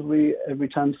collectively, every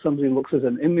time somebody looks at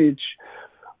an image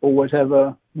or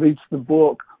whatever, reads the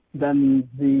book, then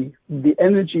the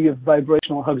energy of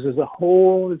vibrational hugs as a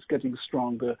whole is getting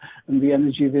stronger, and the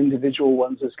energy of individual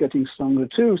ones is getting stronger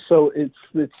too. So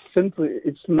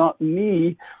it's not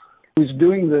me who's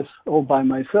doing this all by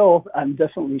myself. I'm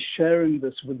definitely sharing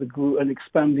this with the group, an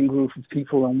expanding group of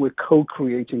people, and we're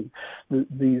co-creating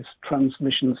these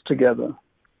transmissions together.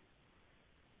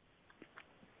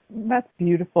 That's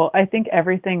beautiful. I think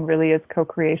everything really is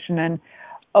co-creation, and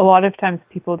a lot of times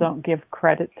people don't give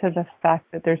credit to the fact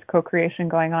that there's co-creation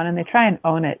going on, and they try and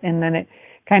own it, and then it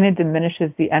kind of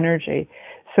diminishes the energy.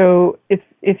 So if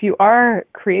you are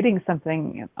creating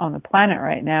something on the planet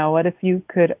right now, what if you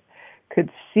could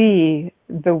see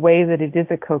the way that it is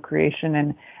a co-creation?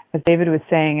 And as David was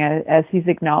saying, as he's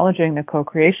acknowledging the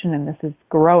co-creation and this is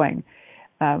growing,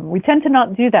 we tend to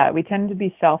not do that. We tend to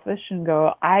be selfish and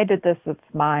go, I did this, it's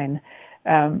mine.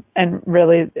 And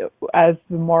really, as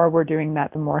the more we're doing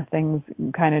that, the more things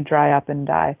kind of dry up and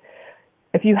die.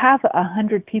 If you have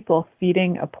 100 people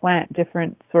feeding a plant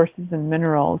different sources and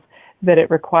minerals that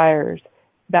it requires,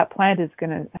 that plant is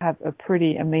going to have a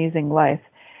pretty amazing life.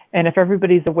 And if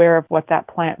everybody's aware of what that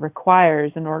plant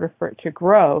requires in order for it to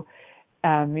grow,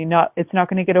 it's not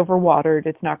going to get overwatered,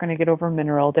 it's not going to get over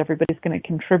mineraled, everybody's going to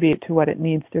contribute to what it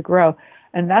needs to grow.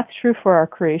 And that's true for our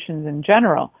creations in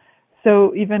general.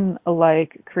 So even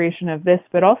like creation of this,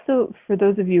 but also for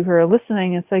those of you who are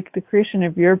listening, it's like the creation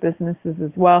of your businesses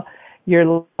as well,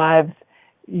 your lives,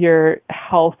 your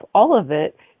health, all of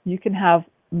it. You can have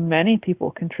many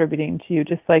people contributing to you.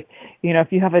 Just like,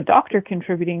 if you have a doctor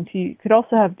contributing to you, you could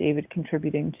also have David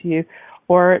contributing to you,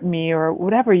 or me, or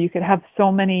whatever. You could have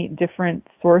so many different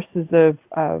sources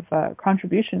of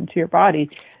contribution to your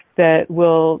body that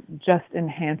will just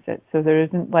enhance it. So there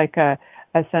isn't like a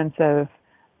sense of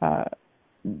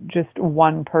just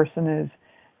one person is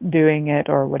doing it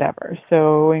or whatever.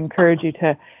 So I encourage you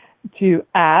to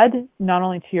add not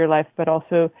only to your life, but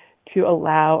also to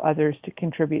allow others to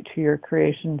contribute to your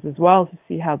creations as well, to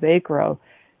see how they grow.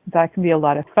 That can be a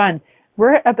lot of fun.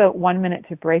 We're about 1 minute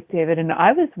to break, David, and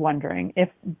I was wondering if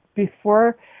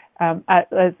before,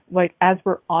 as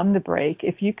we're on the break,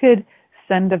 if you could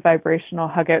send a vibrational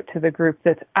hug out to the group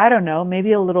that's, I don't know,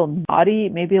 maybe a little naughty,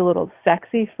 maybe a little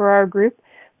sexy for our group,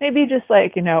 maybe just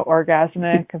like,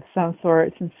 orgasmic of some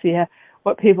sort, and see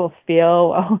what people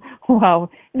feel. Well,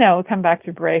 we'll come back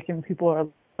to break and people are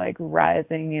like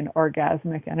rising in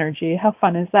orgasmic energy. How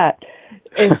fun is that?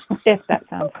 If that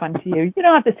sounds fun to you. You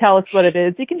don't have to tell us what it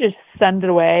is. You can just send it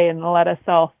away and let us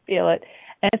all feel it.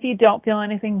 And if you don't feel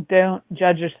anything, don't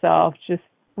judge yourself. Just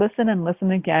listen and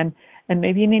listen again. And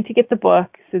maybe you need to get the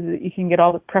book so that you can get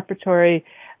all the preparatory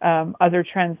other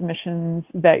transmissions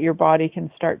that your body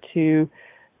can start to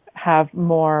have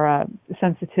more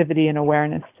sensitivity and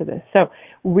awareness to this. So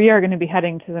we are going to be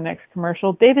heading to the next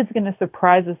commercial. David's going to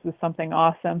surprise us with something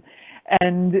awesome.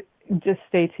 And just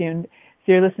stay tuned.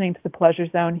 So you're listening to The Pleasure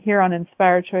Zone here on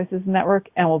Inspired Choices Network,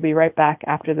 and we'll be right back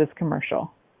after this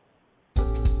commercial.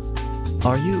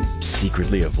 Are you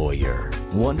secretly a voyeur,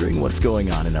 wondering what's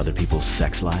going on in other people's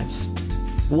sex lives?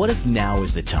 What if now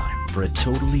is the time for a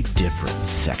totally different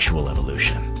sexual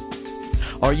evolution?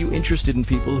 Are you interested in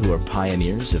people who are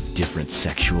pioneers of different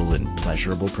sexual and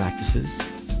pleasurable practices?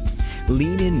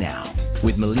 Lean in now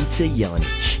with Milica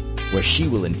Jelenic, where she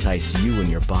will entice you and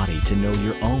your body to know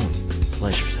your own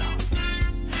pleasure zone.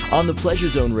 On the Pleasure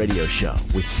Zone radio show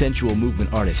with sensual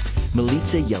movement artist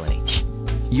Milica Jelenic,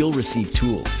 you'll receive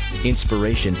tools,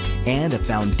 inspiration, and a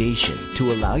foundation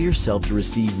to allow yourself to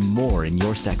receive more in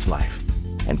your sex life,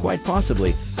 and quite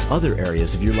possibly other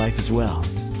areas of your life as well.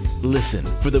 Listen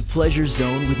for The Pleasure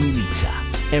Zone with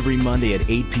Milica every Monday at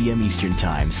 8 p.m. Eastern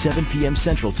Time, 7 p.m.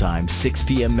 Central Time, 6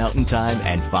 p.m. Mountain Time,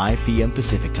 and 5 p.m.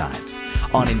 Pacific Time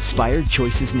on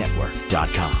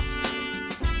InspiredChoicesNetwork.com.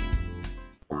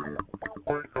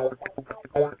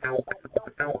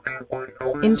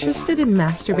 Interested in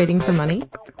masturbating for money,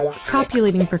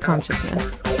 copulating for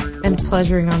consciousness, and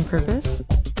pleasuring on purpose?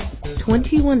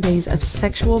 21 Days of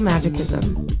Sexual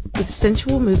Magicism with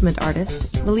sensual movement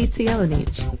artist Milica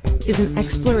Jelenic is an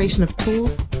exploration of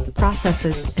tools,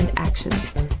 processes, and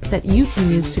actions that you can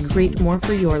use to create more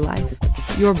for your life,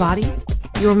 your body,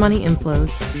 your money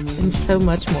inflows, and so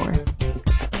much more.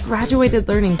 Graduated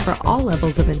learning for all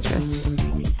levels of interest.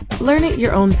 Learn at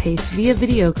your own pace via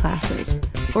video classes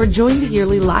or join the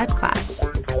yearly live class.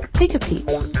 Take a peek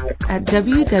at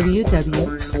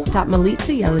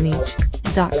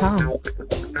www.milicajelenic.com.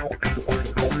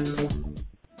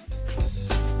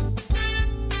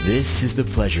 This is The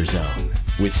Pleasure Zone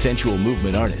with sensual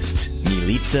movement artist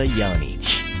Milica Jelenic.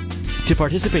 To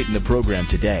participate in the program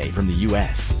today from the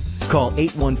U.S., call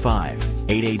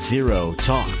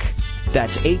 815-880-TALK.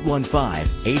 That's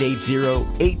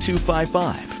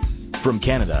 815-880-8255. From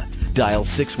Canada, dial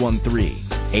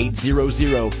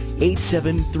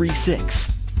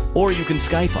 613-800-8736. Or you can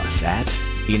Skype us at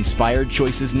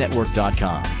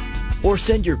InspiredChoicesNetwork.com. Or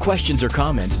send your questions or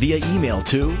comments via email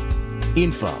to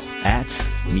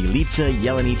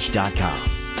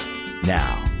info@MilicaJelenic.com.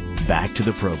 Now, back to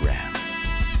the program.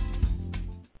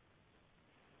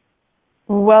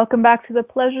 Welcome back to the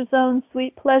Pleasure Zone,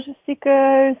 sweet pleasure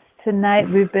seekers. Tonight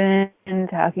we've been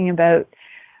talking about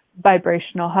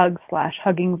vibrational hugs /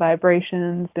 hugging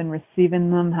vibrations, been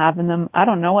receiving them, having them. I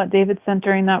don't know what David sent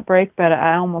during that break, but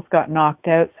I almost got knocked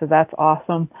out, so that's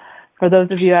awesome. For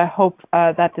those of you, I hope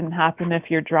that didn't happen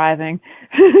if you're driving.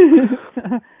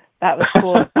 That was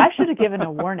cool. I should have given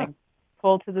a warning.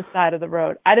 Pull to the side of the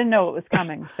road. I didn't know it was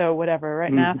coming, so whatever.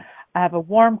 Right now, I have a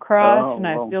warm crotch, and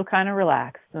I feel kind of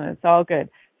relaxed, and it's all good.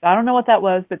 So I don't know what that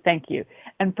was, but thank you.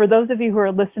 And for those of you who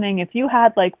are listening, if you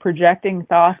had like projecting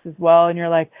thoughts as well, and you're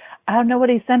like, I don't know what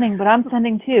he's sending, but I'm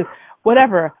sending too.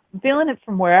 Whatever. I'm feeling it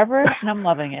from wherever, and I'm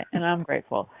loving it, and I'm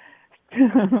grateful.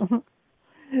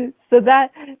 So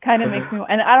that kind of makes me,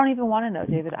 and I don't even want to know,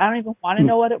 David. I don't even want to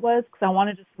know what it was because I want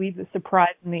to just leave the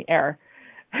surprise in the air.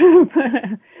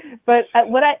 But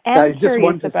what I am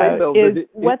curious about is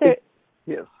whether...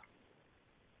 Yes.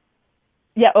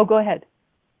 Yeah, go ahead.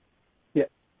 Yeah.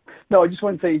 No, I just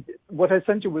want to say what I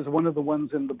sent you was one of the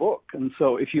ones in the book. And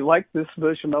so if you like this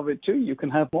version of it too, you can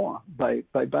have more by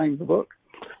buying the book.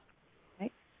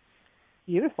 Okay.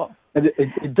 Beautiful. And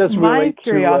it does relate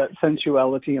to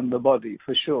sensuality in the body,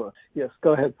 for sure. Yes,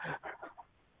 go ahead.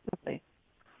 Lovely.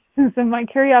 So my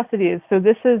curiosity is, so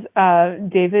this is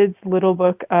David's little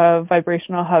book of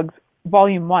Vibrational Hugs,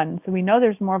 Volume 1. So we know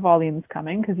there's more volumes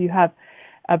coming because you have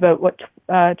about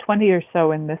 20 or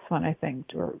so in this one, I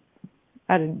think, or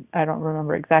I don't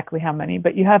remember exactly how many,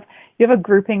 but you have a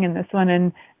grouping in this one,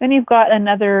 and then you've got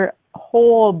another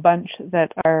whole bunch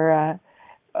that are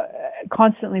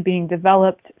constantly being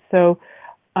developed. So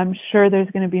I'm sure there's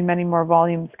going to be many more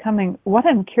volumes coming. What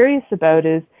I'm curious about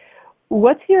is,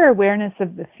 what's your awareness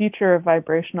of the future of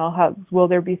vibrational hugs? Will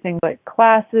there be things like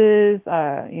classes,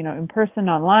 in person,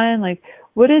 online? Like,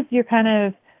 what is your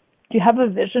do you have a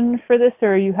vision for this,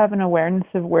 or you have an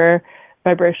awareness of where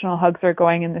vibrational hugs are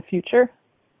going in the future?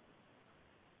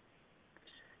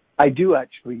 I do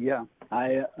actually, yeah.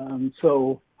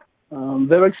 So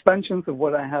They're expansions of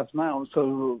what I have now.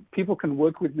 So people can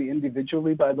work with me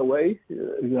individually, by the way,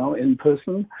 in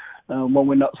person, when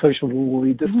we're not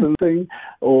socially distancing,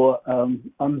 or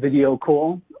on video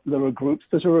call. There are groups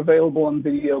that are available on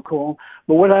video call.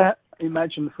 But what I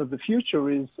imagine for the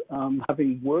future is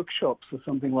having workshops or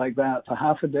something like that, a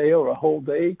half a day or a whole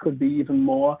day, could be even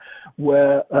more,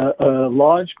 where a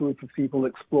large group of people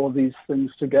explore these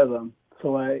things together.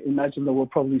 So I imagine that we'll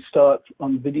probably start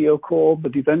on video call,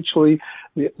 but eventually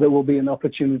there will be an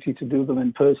opportunity to do them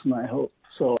in person, I hope.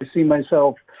 So I see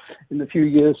myself in a few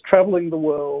years traveling the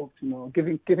world,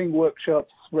 giving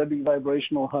workshops, spreading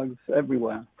vibrational hugs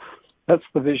everywhere. That's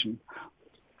the vision.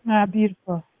 Ah,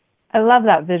 beautiful. I love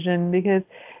that vision because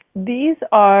these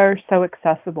are so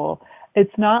accessible.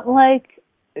 It's not like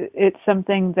it's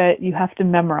something that you have to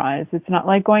memorize. It's not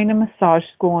like going to massage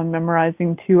school and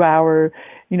memorizing 2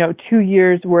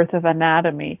 years worth of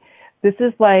anatomy. This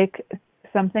is like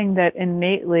something that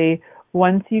innately,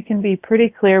 once you can be pretty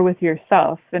clear with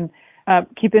yourself, and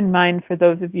keep in mind for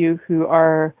those of you who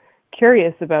are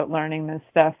curious about learning this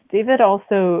stuff, David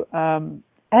also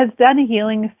has done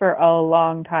healing for a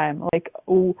long time,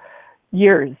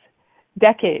 years,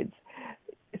 decades.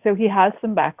 So he has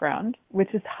some background,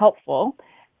 which is helpful.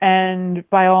 And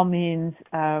by all means,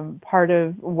 part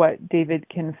of what David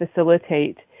can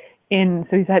facilitate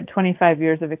so he's had 25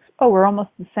 years of, we're almost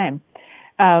the same.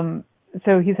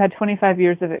 So he's had 25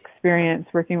 years of experience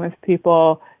working with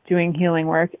people, doing healing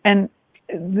work. And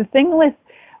the thing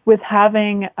with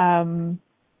having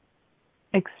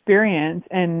experience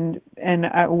and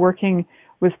working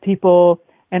with people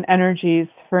and energies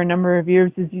for a number of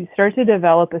years is you start to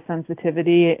develop a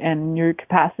sensitivity and your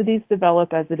capacities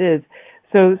develop as it is.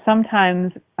 So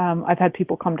sometimes I've had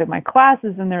people come to my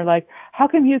classes and they're like, how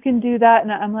come you can do that?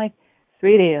 And I'm like,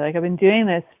 sweetie, I've been doing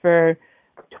this for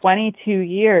 22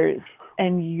 years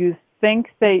and you think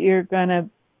that you're going to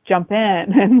jump in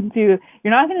and you're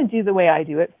not going to do the way I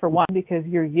do it, for one, because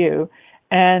you're you.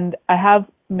 And I have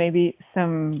maybe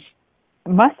some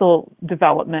muscle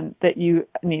development that you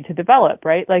need to develop,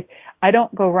 right? I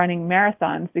don't go running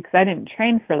marathons because I didn't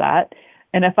train for that.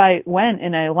 And if I went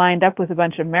and I lined up with a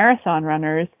bunch of marathon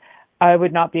runners, I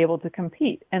would not be able to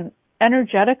compete. And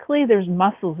energetically, there's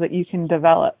muscles that you can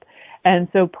develop. And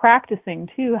so practicing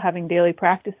too, having daily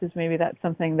practices, maybe that's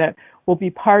something that will be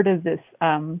part of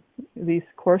these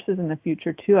courses in the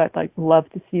future too. I'd love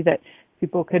to see that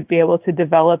people could be able to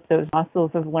develop those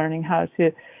muscles of learning how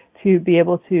to be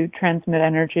able to transmit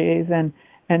energies and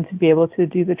to be able to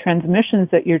do the transmissions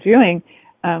that you're doing.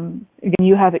 Again,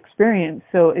 you have experience,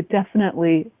 so it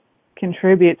definitely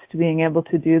contributes to being able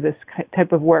to do this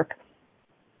type of work.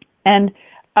 And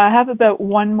I have about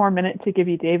 1 more minute to give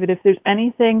you, David. If there's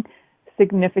anything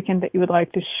significant that you would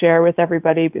like to share with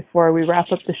everybody before we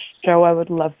wrap up the show, I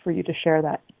would love for you to share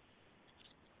that.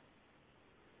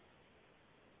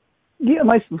 Yeah,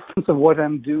 my sense of what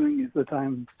I'm doing is that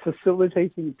I'm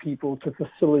facilitating people to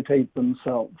facilitate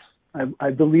themselves.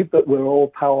 I believe that we're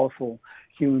all powerful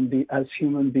as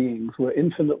human beings. We're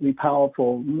infinitely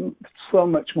powerful, so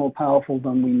much more powerful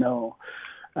than we know.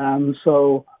 And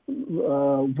so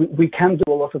we can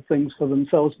do a lot of things for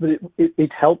themselves, but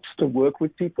it helps to work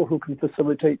with people who can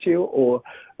facilitate you or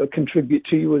contribute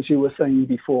to you, as you were saying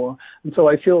before. And so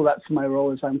I feel that's my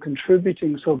role, is I'm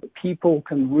contributing so that people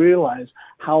can realize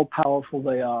how powerful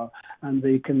they are and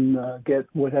they can get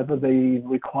whatever they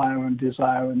require and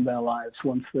desire in their lives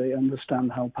once they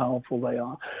understand how powerful they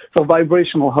are. So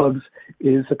Vibrational Hugs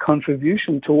is a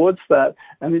contribution towards that,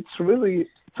 and it's really,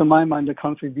 to my mind, a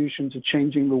contribution to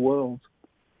changing the world.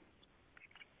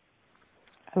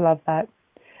 I love that.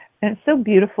 And it's so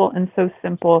beautiful and so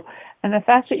simple. And the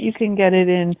fact that you can get it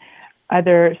in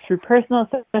either through personal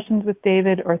sessions with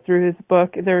David or through his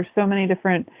book, there are so many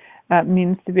different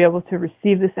means to be able to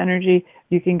receive this energy.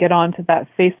 You can get onto that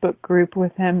Facebook group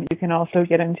with him. You can also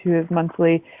get into his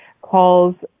monthly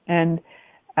calls. And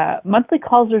monthly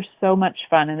calls are so much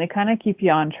fun, and they kind of keep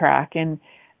you on track. And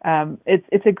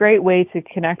it's a great way to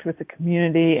connect with the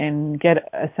community and get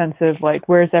a sense of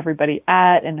where's everybody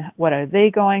at and what are they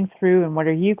going through and what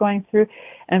are you going through.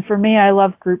 And for me, I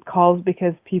love group calls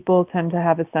because people tend to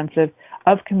have a sense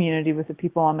of community with the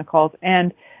people on the calls,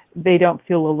 and they don't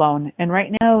feel alone. And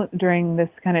right now, during this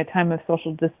kind of time of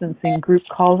social distancing, group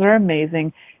calls are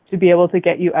amazing to be able to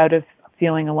get you out of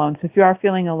feeling alone. So if you are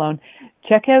feeling alone,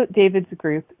 check out David's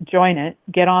group, join it,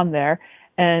 get on there,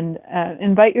 and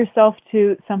invite yourself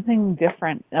to something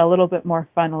different, a little bit more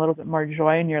fun, a little bit more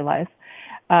joy in your life.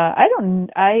 I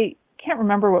can't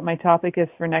remember what my topic is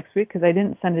for next week because I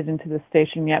didn't send it into the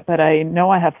station yet, but I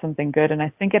know I have something good, and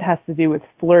I think it has to do with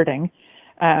flirting.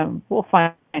 We'll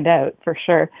find out for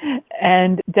sure.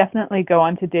 And definitely go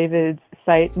onto David's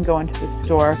site and go into the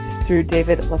store through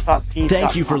davidlasocki.com.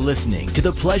 Thank you for listening to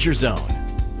The Pleasure Zone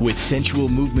with sensual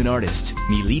movement artist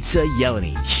Milica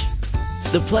Jelenic.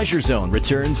 The Pleasure Zone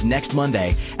returns next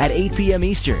Monday at 8 p.m.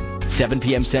 Eastern, 7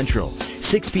 p.m. Central,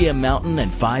 6 p.m. Mountain,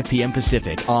 and 5 p.m.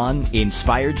 Pacific on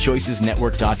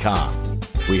InspiredChoicesNetwork.com.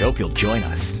 We hope you'll join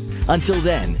us. Until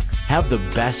then, have the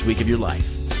best week of your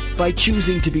life by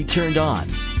choosing to be turned on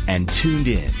and tuned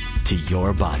in to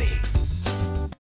your body.